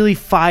found some really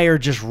fire,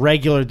 just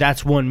regular.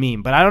 That's one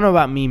meme, but I don't know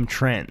about meme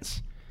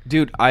trends.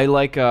 Dude, I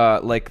like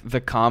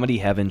the comedy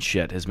heaven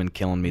shit has been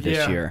killing me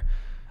this year.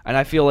 And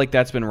I feel like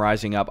that's been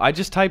rising up. I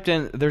just typed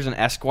in, there's an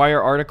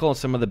Esquire article of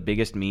some of the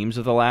biggest memes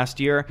of the last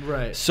year.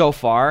 Right. So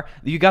far.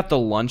 You got the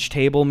lunch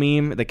table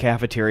meme, the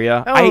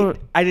cafeteria. Oh,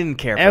 I didn't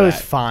care for that. It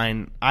was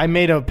fine. I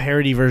made a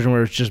parody version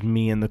where it's just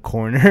me in the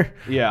corner.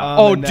 Yeah.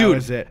 And that dude.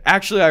 was it.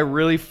 Actually, I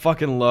really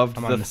fucking loved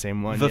I'm on the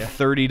same one, the yeah.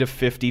 30 to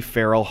 50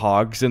 feral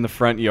hogs in the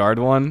front yard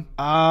one.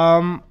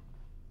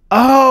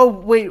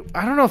 Oh, wait.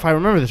 I don't know if I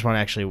remember this one,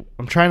 actually.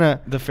 I'm trying to...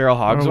 The feral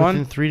hogs one?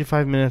 Within 3 to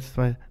 5 minutes.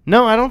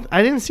 No,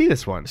 I didn't see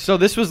this one. So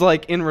this was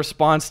like in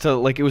response to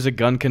like it was a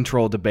gun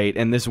control debate,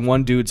 and this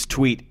one dude's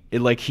tweet,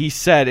 he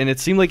said, and it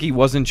seemed like he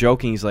wasn't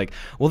joking. He's like,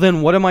 well,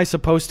 then what am I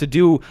supposed to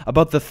do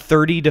about the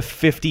 30 to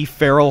 50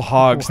 feral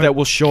hogs that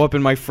will show up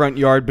in my front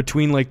yard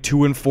between like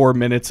 2 and 4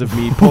 minutes of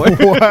me?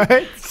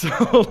 What?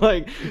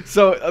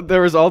 So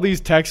there was all these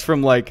texts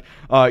from like,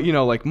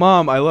 like,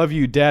 Mom, I love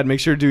you. Dad,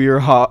 make sure to do your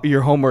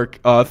homework.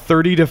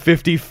 30 to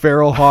 50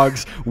 feral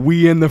hogs,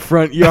 we in the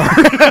front yard.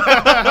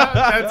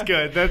 That's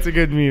good. That's a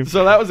good meme.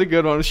 So that was a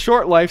good one. A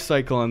short life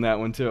cycle on that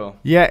one too.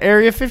 Yeah,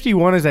 Area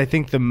 51 is, I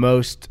think, the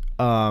most...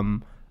 I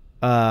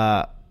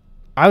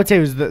would say it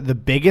was the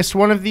biggest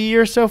one of the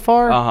year so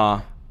far.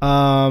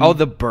 Uh-huh.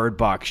 The Bird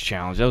Box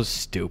challenge. That was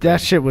stupid.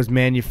 That shit was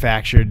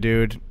manufactured,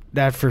 dude.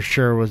 That for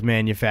sure was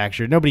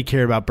manufactured. Nobody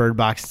cared about Bird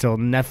Box until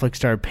Netflix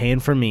started paying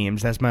for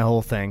memes. That's my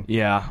whole thing.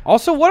 Yeah.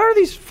 Also, what are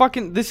these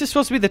fucking... This is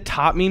supposed to be the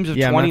top memes of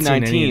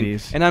 2019.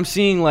 And I'm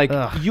seeing, like,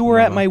 you were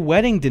at my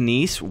wedding,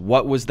 Denise.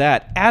 What was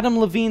that? Adam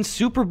Levine's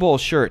Super Bowl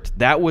shirt.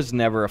 That was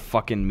never a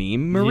fucking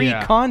meme. Marie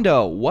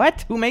Kondo.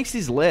 What? Who makes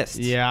these lists?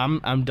 Yeah,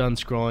 I'm done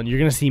scrolling. You're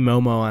going to see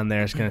Momo on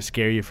there. It's going to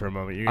scare you for a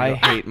moment. I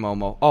hate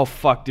Momo. Oh,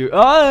 fuck, dude.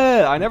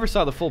 I never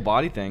saw the full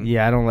body thing.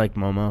 Yeah, I don't like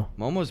Momo.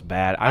 Momo's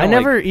bad. I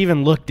never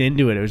even looked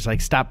into it. It was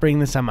like, stop bringing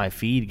this on my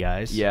feed,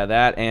 guys. Yeah,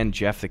 that and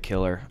Jeff the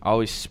Killer.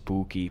 Always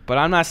spooky. But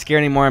I'm not scared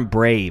anymore. I'm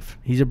brave.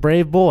 He's a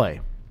brave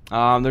boy.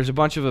 There's a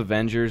bunch of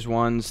Avengers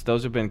ones.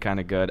 Those have been kind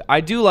of good.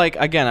 I do like,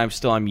 again, I'm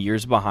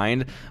years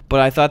behind, but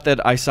I thought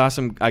that I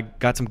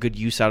got some good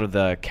use out of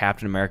the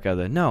Captain America.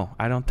 No,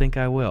 I don't think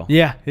I will.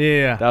 Yeah.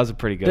 That was a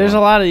pretty good there's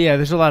one.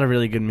 There's a lot of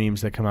really good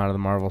memes that come out of the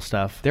Marvel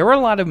stuff. There were a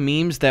lot of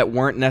memes that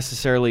weren't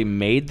necessarily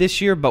made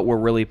this year, but were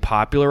really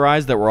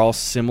popularized that were all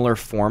similar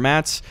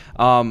formats.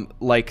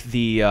 Like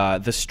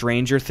the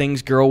Stranger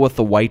Things girl with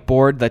the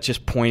whiteboard that's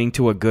just pointing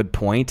to a good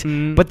point.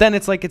 But then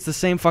it's like it's the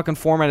same fucking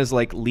format as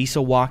like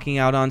Lisa walking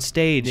out on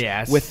stage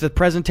with the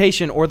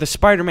presentation, or the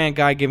Spider-Man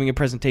guy giving a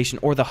presentation,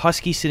 or the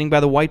Husky sitting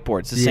by the whiteboard.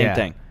 It's the same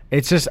thing.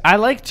 It's just, I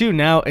like too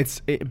now,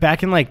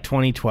 back in like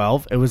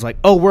 2012, it was like,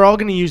 oh, we're all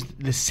going to use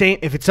the same,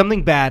 if it's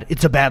something bad,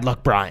 it's a Bad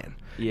Luck Brian.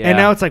 Yeah. And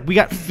now it's like we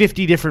got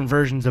 50 different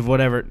versions of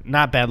whatever,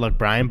 not Bad Luck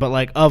Brian, but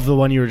like of the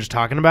one you were just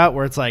talking about,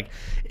 where it's like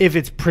if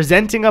it's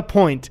presenting a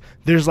point,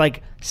 there's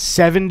like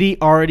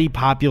 70 already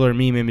popular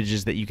meme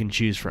images that you can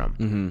choose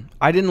from.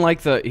 I didn't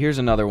like here's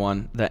another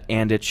one,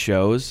 and it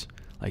shows.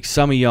 Like,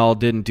 some of y'all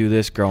didn't do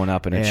this growing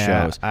up, and it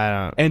shows. I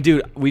don't. And,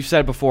 dude, we've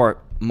said it before,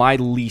 my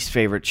least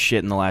favorite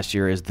shit in the last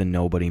year is the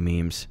nobody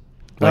memes.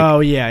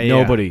 Like,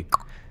 nobody.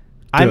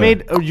 I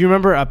made, do you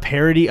remember a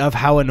parody of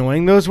how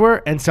annoying those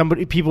were? And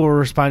people were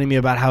responding to me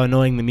about how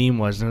annoying the meme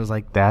was. And I was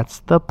like, that's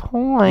the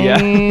point.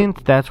 Yeah.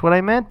 That's what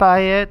I meant by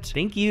it.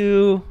 Thank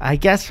you. I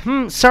guess,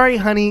 sorry,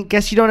 honey.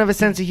 Guess you don't have a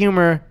sense of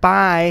humor.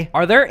 Bye.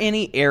 Are there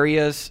any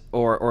areas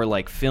or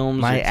like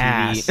films My or TV?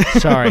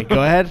 ass. Sorry,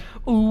 go ahead.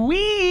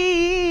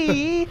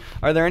 Wee.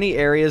 Are there any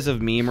areas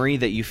of memery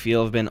that you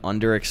feel have been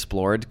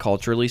underexplored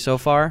culturally so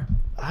far?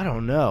 I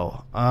don't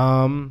know.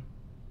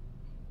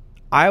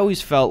 I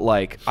always felt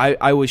like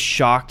I was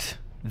shocked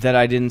that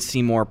I didn't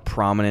see more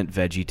prominent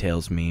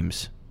VeggieTales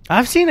memes.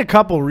 I've seen a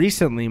couple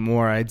recently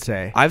more, I'd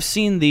say. I've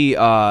seen the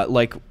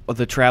like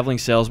the traveling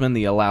salesman,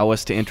 the allow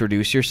us to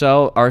introduce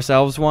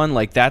ourselves one.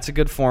 Like, that's a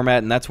good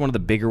format, and that's one of the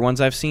bigger ones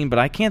I've seen, but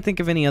I can't think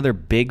of any other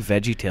big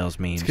VeggieTales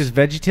memes. It's because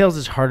VeggieTales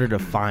is harder to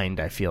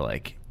find, I feel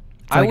like.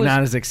 It's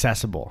not as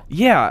accessible.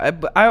 Yeah,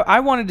 I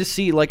wanted to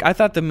see, like, I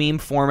thought the meme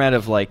format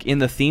of, like, in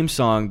the theme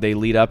song, they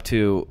lead up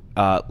to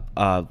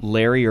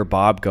Larry or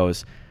Bob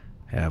goes,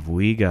 "Have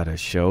we got a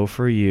show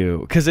for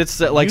you?" Because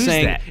it's like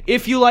saying,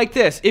 if you like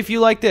this, if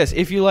you like this,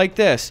 if you like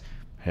this,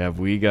 have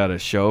we got a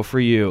show for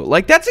you?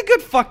 Like, that's a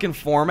good fucking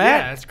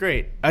format. Yeah, that's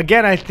great.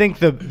 Again, I think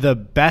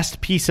the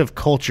best piece of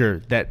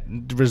culture that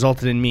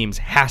resulted in memes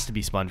has to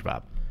be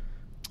SpongeBob.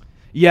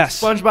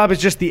 Yes. SpongeBob is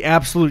just the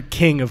absolute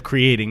king of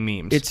creating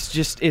memes.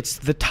 It's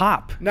the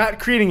top. Not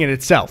creating it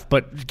itself,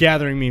 but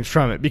gathering memes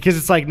from it. Because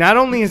it's like, not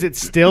only is it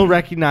still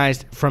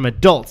recognized from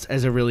adults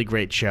as a really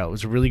great show. It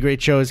was a really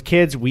great show as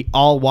kids. We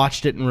all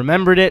watched it and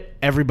remembered it.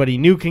 Everybody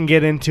new can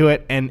get into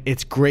it. And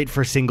it's great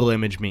for single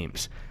image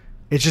memes.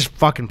 It's just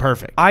fucking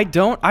perfect. I'd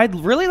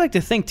really like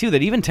to think, too,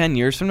 that even 10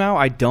 years from now,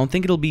 I don't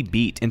think it'll be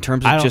beat in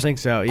terms of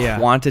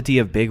quantity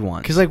of big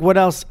ones. Because, like, what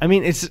else? I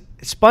mean,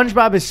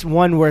 SpongeBob is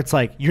one where it's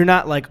like, you're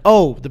not like,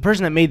 oh, the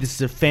person that made this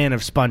is a fan of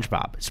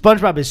SpongeBob.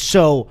 SpongeBob is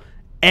so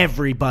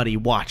everybody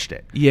watched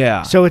it.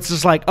 Yeah. So it's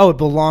just like, oh, it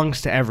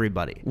belongs to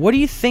everybody. What do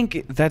you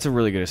think? That's a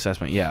really good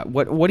assessment. Yeah.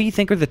 What do you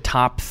think are the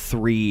top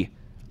three,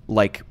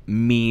 like,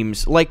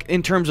 memes, like,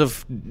 in terms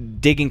of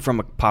digging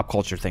from a pop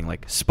culture thing,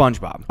 like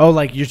SpongeBob? Oh,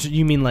 like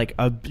you mean like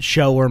a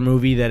show or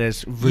movie that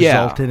has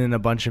resulted in a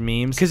bunch of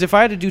memes? Because if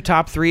I had to do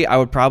top three, I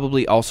would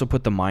probably also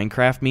put the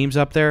Minecraft memes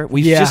up there.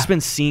 We've just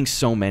been seeing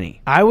so many.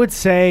 I would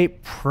say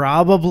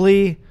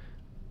probably...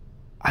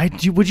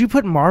 Would you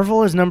put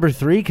Marvel as number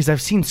 3? Because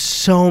I've seen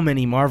so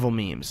many Marvel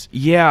memes.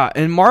 Yeah,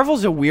 and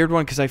Marvel's a weird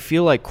one because I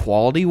feel like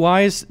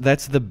quality-wise,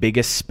 that's the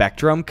biggest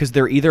spectrum because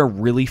they're either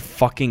really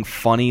fucking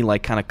funny,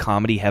 like kind of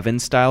comedy heaven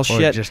style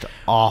shit, or just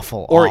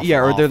awful. Or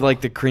they're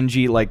like the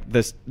cringy, like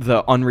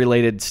the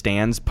unrelated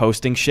stands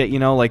posting shit. You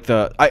know, like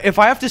if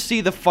I have to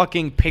see the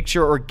fucking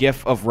picture or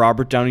GIF of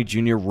Robert Downey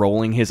Jr.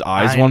 rolling his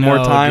eyes one more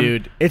time,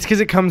 dude, it's because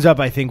it comes up.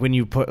 I think when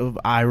you put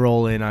eye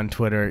roll in on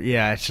Twitter,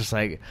 yeah, it's just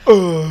like.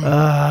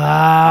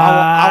 I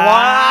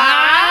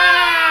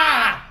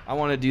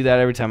want to do that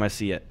every time I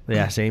see it.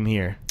 Yeah, same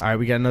here. All right,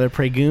 we got another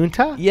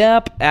pregunta.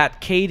 Yep. At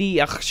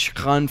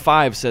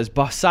Katie5 says,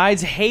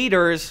 besides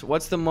haters,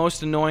 what's the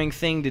most annoying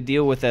thing to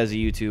deal with as a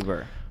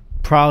YouTuber?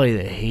 Probably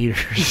the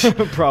haters.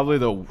 Probably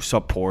the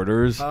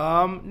supporters.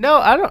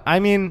 No, I don't. I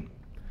mean,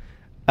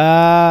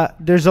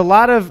 there's a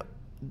lot of.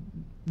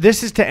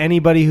 This is to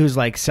anybody who's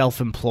like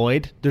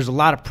self-employed. There's a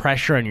lot of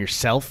pressure on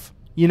yourself,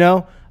 you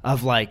know,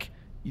 of like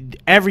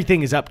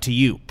everything is up to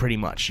you pretty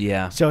much.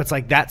 Yeah. So it's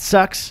like that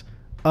sucks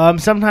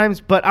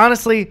sometimes. But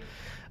honestly,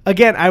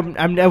 again,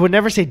 I would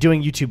never say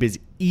doing YouTube is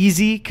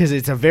easy because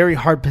it's a very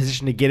hard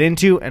position to get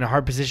into and a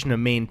hard position to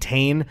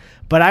maintain.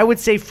 But I would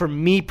say for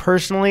me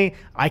personally,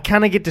 I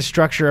kind of get to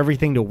structure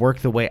everything to work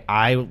the way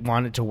I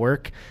want it to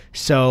work.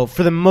 So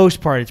for the most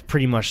part, it's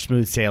pretty much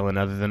smooth sailing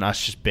other than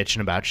us just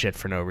bitching about shit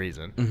for no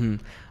reason. Mm-hmm.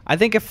 I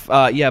think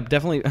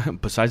definitely,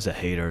 besides the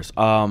haters,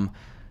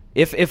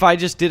 If I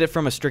just did it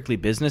from a strictly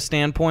business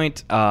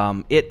standpoint,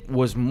 it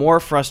was more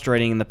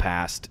frustrating in the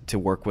past to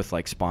work with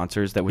like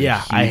sponsors. That was a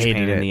huge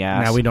pain in the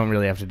ass. Now we don't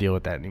really have to deal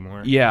with that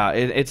anymore. Yeah,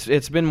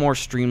 it's been more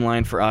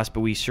streamlined for us, but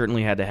we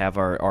certainly had to have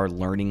our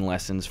learning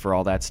lessons for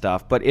all that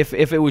stuff. But if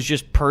it was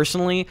just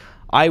personally,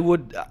 I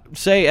would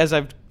say, as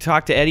I've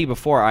talked to Eddy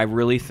before, I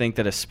really think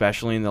that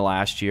especially in the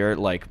last year,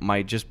 like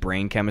my just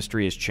brain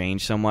chemistry has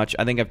changed so much.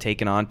 I think I've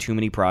taken on too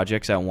many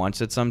projects at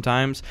once at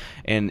sometimes,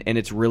 and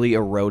it's really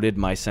eroded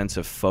my sense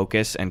of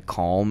focus and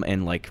calm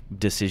and like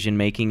decision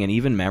making and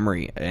even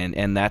memory,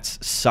 and that's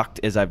sucked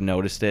as I've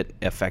noticed it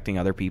affecting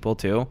other people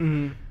too.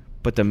 Mm-hmm.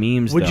 But the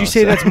memes, would you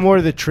say that's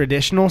more the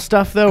traditional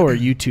stuff though, or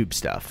YouTube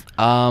stuff?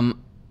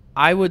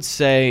 I would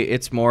say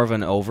it's more of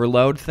an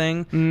overload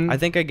thing. I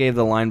think I gave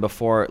the line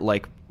before,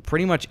 like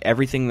pretty much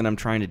everything that I'm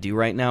trying to do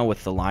right now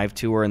with the live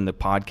tour and the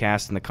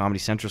podcast and the Comedy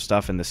Central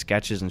stuff and the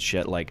sketches and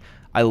shit, like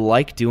I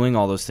like doing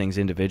all those things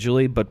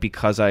individually, but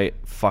because I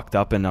fucked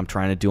up and I'm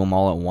trying to do them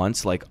all at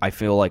once, like I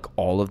feel like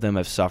all of them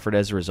have suffered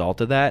as a result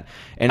of that.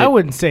 And I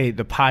wouldn't say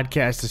the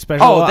podcast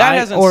especially. Oh, that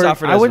hasn't suffered as a result of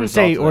that. I wouldn't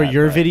say or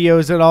your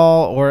videos at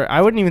all, or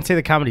I wouldn't even say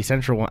the Comedy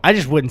Central one. I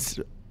just wouldn't.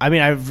 I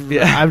mean,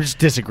 I just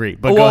disagree,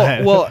 but go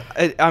ahead. Well,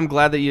 I'm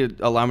glad that you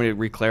allow me to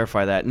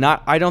re-clarify that.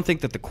 I don't think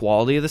that the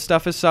quality of the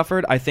stuff has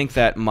suffered. I think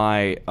that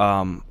my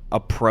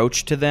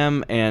approach to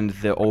them and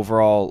the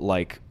overall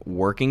like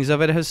workings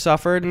of it has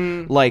suffered.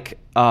 Like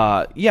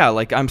I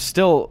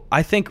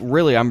think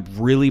really I'm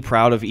really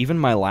proud of even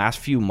my last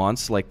few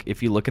months. Like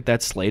if you look at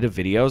that slate of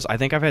videos, I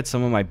think I've had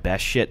some of my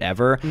best shit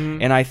ever,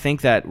 and I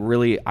think that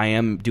really I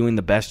am doing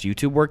the best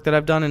YouTube work that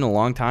I've done in a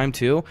long time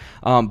too.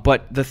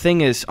 But the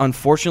thing is,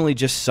 unfortunately,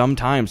 just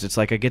sometimes it's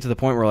like I get to the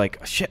point where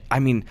like shit,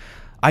 I mean,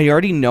 I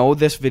already know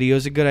this video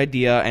is a good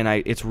idea and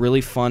it's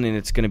really fun and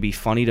it's going to be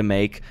funny to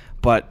make,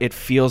 but it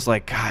feels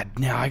like, God,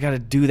 now I got to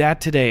do that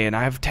today and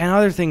I have 10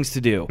 other things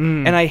to do.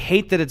 And I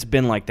hate that it's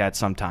been like that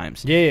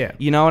sometimes. Yeah.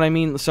 You know what I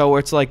mean? So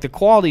it's like the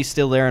quality's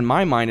still there in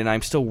my mind and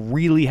I'm still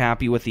really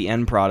happy with the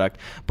end product,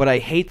 but I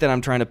hate that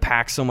I'm trying to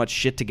pack so much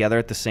shit together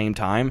at the same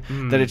time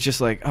that it's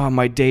just like, oh,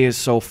 my day is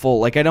so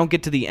full. Like I don't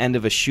get to the end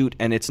of a shoot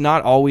and it's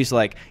not always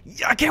like,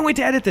 yeah, I can't wait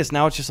to edit this.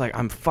 Now it's just like,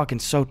 I'm fucking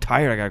so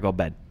tired I got to go to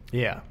bed.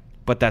 Yeah.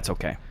 But that's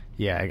okay.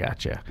 Yeah, I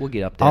gotcha. We'll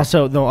get up there.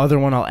 Also, the other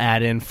one I'll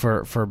add in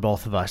for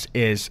both of us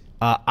is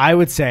I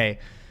would say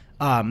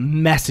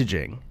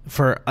messaging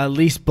for at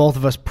least both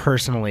of us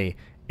personally.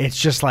 It's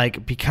just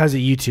like because of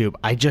YouTube,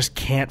 I just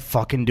can't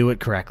fucking do it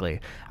correctly.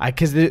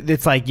 Because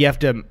it's like you have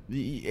to.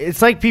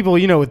 It's like people,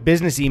 with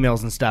business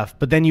emails and stuff.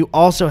 But then you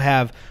also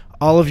have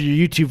all of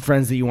your YouTube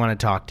friends that you want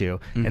to talk to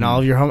and all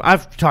of your home.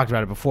 I've talked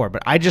about it before,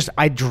 but I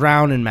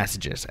drown in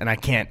messages and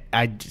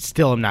I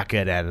still am not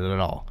good at it at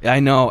all. I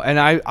know. And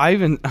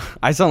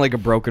I sound like a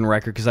broken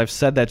record because I've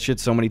said that shit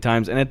so many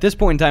times. And at this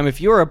point in time,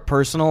 if you're a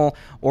personal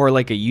or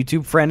like a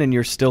YouTube friend and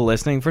you're still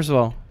listening, first of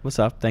all, what's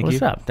up? Thank you.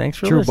 What's up? Thanks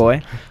for True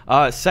listening.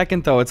 Boy.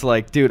 Second, though, it's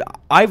like, dude,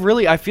 I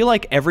feel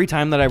like every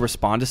time that I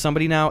respond to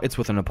somebody now, it's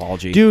with an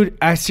apology. Dude,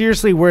 I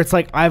seriously, where it's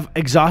like I've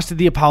exhausted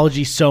the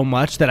apology so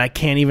much that I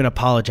can't even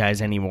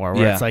apologize anymore.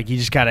 Where it's like you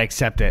just got to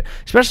accept it.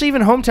 Especially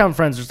even hometown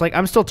friends. It's like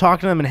I'm still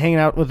talking to them and hanging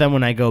out with them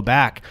when I go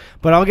back.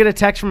 But I'll get a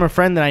text from a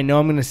friend that I know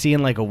I'm going to see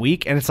in like a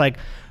week. And it's like,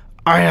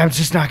 all right, I'm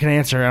just not going to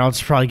answer, and I'll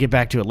just probably get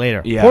back to it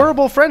later. Yeah.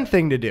 Horrible friend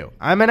thing to do.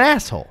 I'm an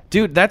asshole.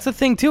 Dude, that's the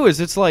thing, too, is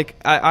it's like,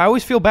 I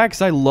always feel bad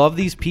because I love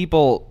these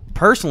people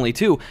personally,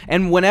 too.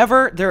 And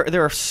whenever,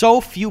 there are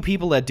so few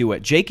people that do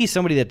it. Jakey's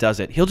somebody that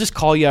does it. He'll just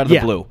call you out of the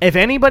blue. If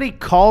anybody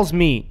calls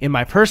me in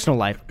my personal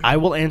life, I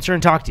will answer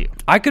and talk to you.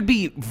 I could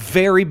be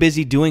very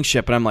busy doing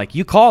shit, but I'm like,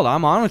 you called.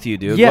 I'm on with you,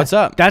 dude. Yeah, what's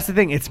up? That's the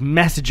thing. It's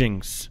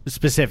messaging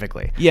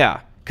specifically.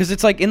 Yeah. Because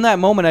it's like in that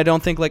moment, I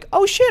don't think like,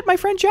 oh shit, my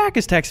friend Jack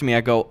is texting me. I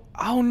go,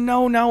 oh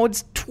no, now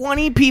it's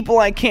 20 people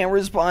I can't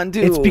respond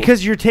to. It's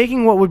because you're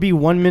taking what would be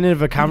 1 minute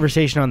of a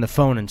conversation on the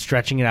phone and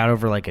stretching it out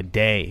over like a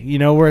day.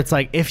 Where it's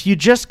like, if you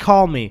just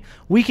call me,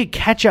 we could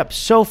catch up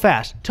so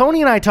fast.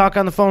 Tony and I talk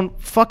on the phone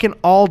fucking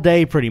all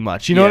day pretty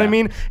much. You know what I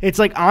mean? It's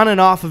like on and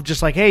off of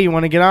just like, hey, you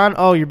want to get on?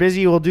 Oh, you're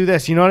busy? We'll do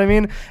this. You know what I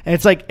mean? And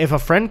it's like, if a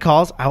friend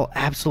calls, I'll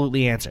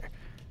absolutely answer.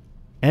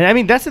 And I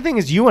mean, that's the thing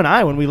is you and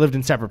I, when we lived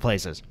in separate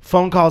places,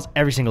 phone calls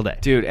every single day.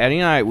 Dude, Eddy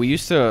and I,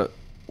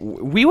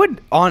 we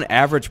would on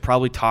average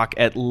probably talk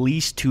at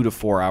least 2 to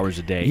 4 hours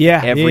a day.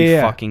 Every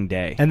fucking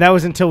day. And that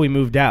was until we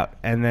moved out.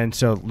 And then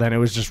it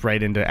was just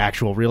right into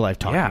actual real life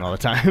talking all the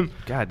time.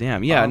 God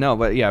damn. Yeah, no,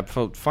 but yeah,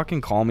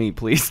 fucking call me,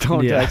 please.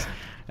 Don't text.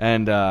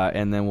 And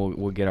then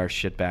we'll get our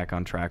shit back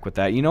on track with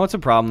that. You know what's a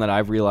problem that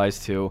I've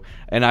realized too?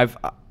 And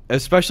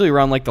especially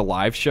around like the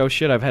live show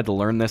shit, I've had to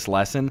learn this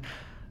lesson.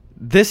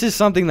 this is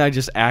something that I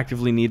just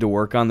actively need to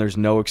work on. There's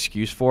no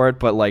excuse for it,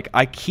 but like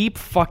I keep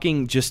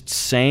fucking just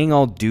saying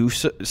I'll do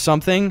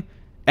something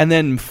and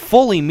then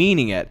fully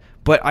meaning it,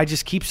 but I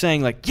just keep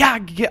saying like, yeah,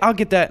 I'll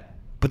get that,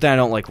 but then I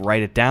don't like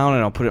write it down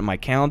and I'll put it in my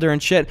calendar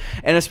and shit.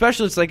 And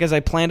especially it's like as I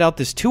planned out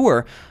this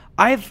tour,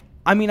 I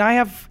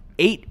have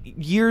 8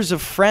 years of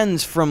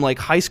friends from like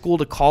high school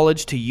to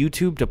college to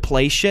YouTube to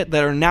play shit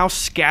that are now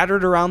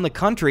scattered around the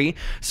country.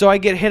 So I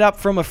get hit up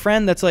from a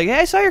friend that's like, hey,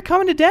 I saw you're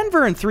coming to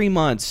Denver in 3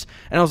 months.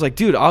 And I was like,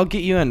 dude, I'll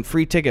get you in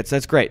free tickets.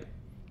 That's great.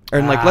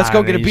 And like, let's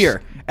go get a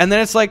beer. And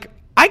then it's like,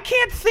 I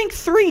can't think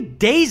 3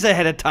 days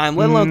ahead of time,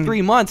 let alone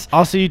 3 months.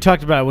 Also, you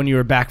talked about when you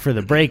were back for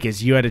the break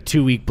is you had a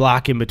 2-week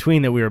block in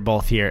between that we were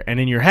both here.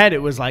 And in your head,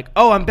 it was like,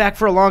 oh, I'm back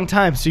for a long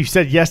time. So you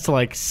said yes to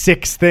like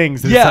 6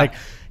 things. And it's like,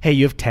 hey,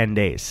 you have 10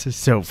 days,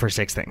 so for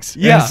 6 things.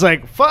 Yeah. And it's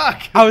like,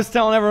 fuck. I was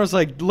telling everyone, I was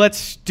like,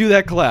 let's do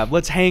that collab.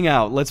 Let's hang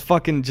out.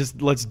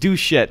 Let's do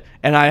shit.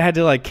 And I had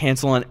to like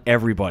cancel on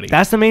everybody.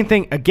 That's the main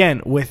thing,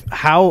 again, with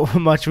how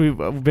much we've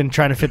been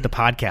trying to fit the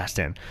podcast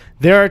in.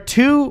 There are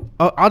 2,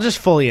 I'll just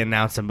fully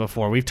announce them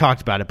before. We've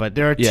talked about it, but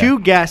there are 2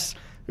 guests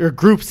or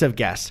groups of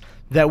guests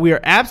that we are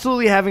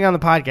absolutely having on the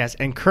podcast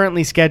and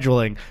currently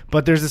scheduling,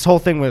 but there's this whole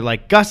thing where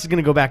like Gus is going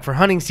to go back for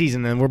hunting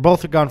season and we're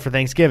both gone for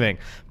Thanksgiving,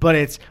 but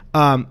it's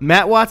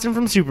Matt Watson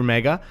from Super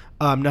Mega,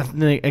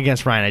 nothing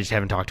against Ryan, I just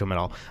haven't talked to him at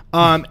all,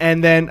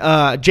 and then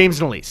James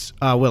and Elise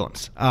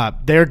Willems.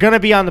 They're going to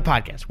be on the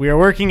podcast. We are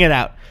working it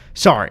out.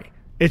 Sorry.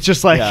 It's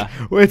just like,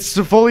 it's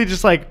fully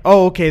just like,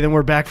 oh, okay, then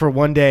we're back for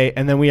one day.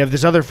 And then we have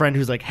this other friend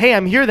who's like, hey,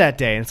 I'm here that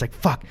day. And it's like,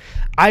 fuck.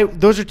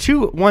 Those are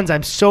 2 ones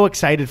I'm so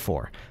excited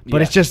for.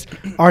 But it's just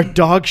our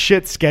dog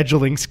shit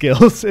scheduling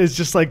skills is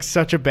just like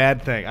such a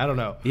bad thing. I don't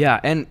know. Yeah,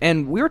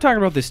 and we were talking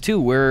about this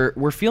too.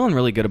 We're feeling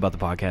really good about the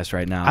podcast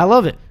right now. I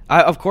love it.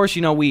 Of course,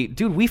 you know,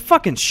 we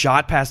fucking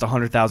shot past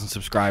 100,000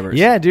 subscribers.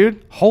 Yeah,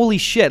 dude. Holy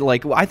shit.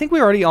 Like, I think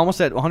we're already almost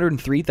at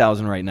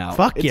 103,000 right now.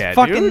 Fuck yeah, it's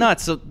fucking dude.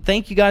 nuts. So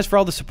thank you guys for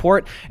all the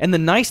support. And the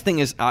nice thing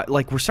is,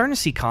 like, we're starting to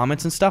see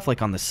comments and stuff,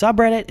 like on the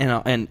subreddit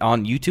and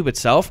on YouTube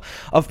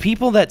itself, of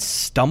people that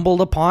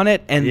stumbled upon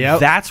it, and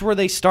that's where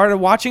they started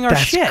watching our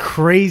shit. That's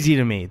crazy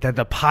to me that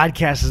the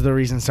podcast is the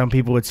reason some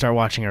people would start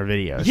watching our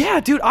videos. Yeah,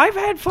 dude. I've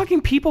had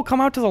fucking people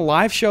come out to the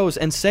live shows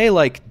and say,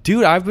 like,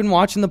 dude, I've been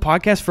watching the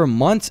podcast for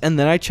months, and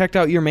then I checked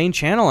out your main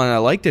channel and I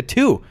liked it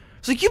too.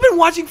 It's like, you've been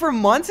watching for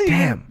months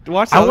and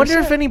I wonder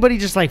if anybody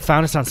just like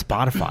found us on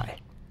Spotify.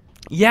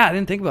 Yeah, I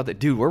didn't think about that.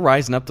 Dude, we're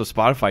rising up those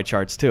Spotify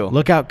charts too.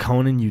 Look out,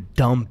 Conan, you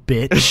dumb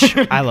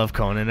bitch. I love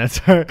Conan. That's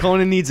her.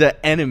 Conan needs an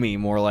enemy,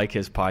 more like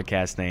his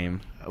podcast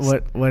name.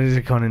 What is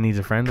it? Conan needs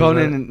a friend?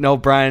 Conan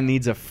O'Brien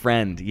needs a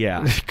friend.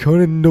 Yeah.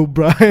 Conan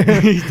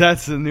O'Brien.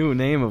 That's the new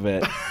name of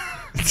it.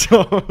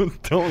 So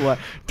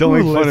don't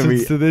make fun of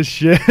me to this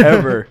shit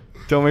ever.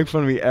 Don't make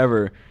fun of me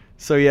ever.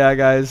 So yeah,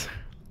 guys.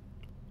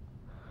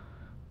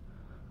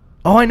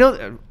 Oh, I know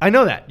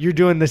that. You're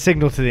doing the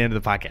signal to the end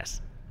of the podcast.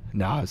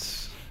 No,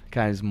 it's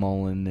guys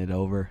mulling it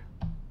over.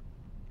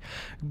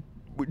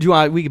 Do you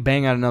want we could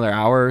bang out another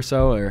hour or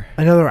so, or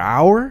another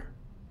hour?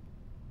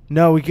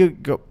 No, we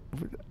could go.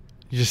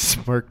 You just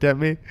smirked at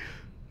me.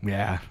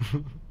 Yeah.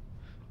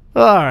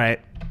 All right.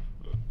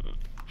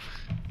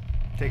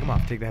 Take them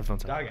off. Take the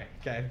headphones off.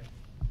 Okay.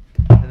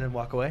 And then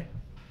walk away.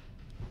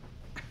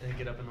 And then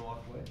get up and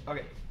walk away.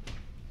 Okay.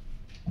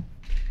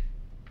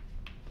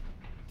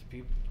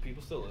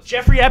 People still listen.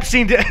 Jeffrey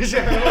Epstein did.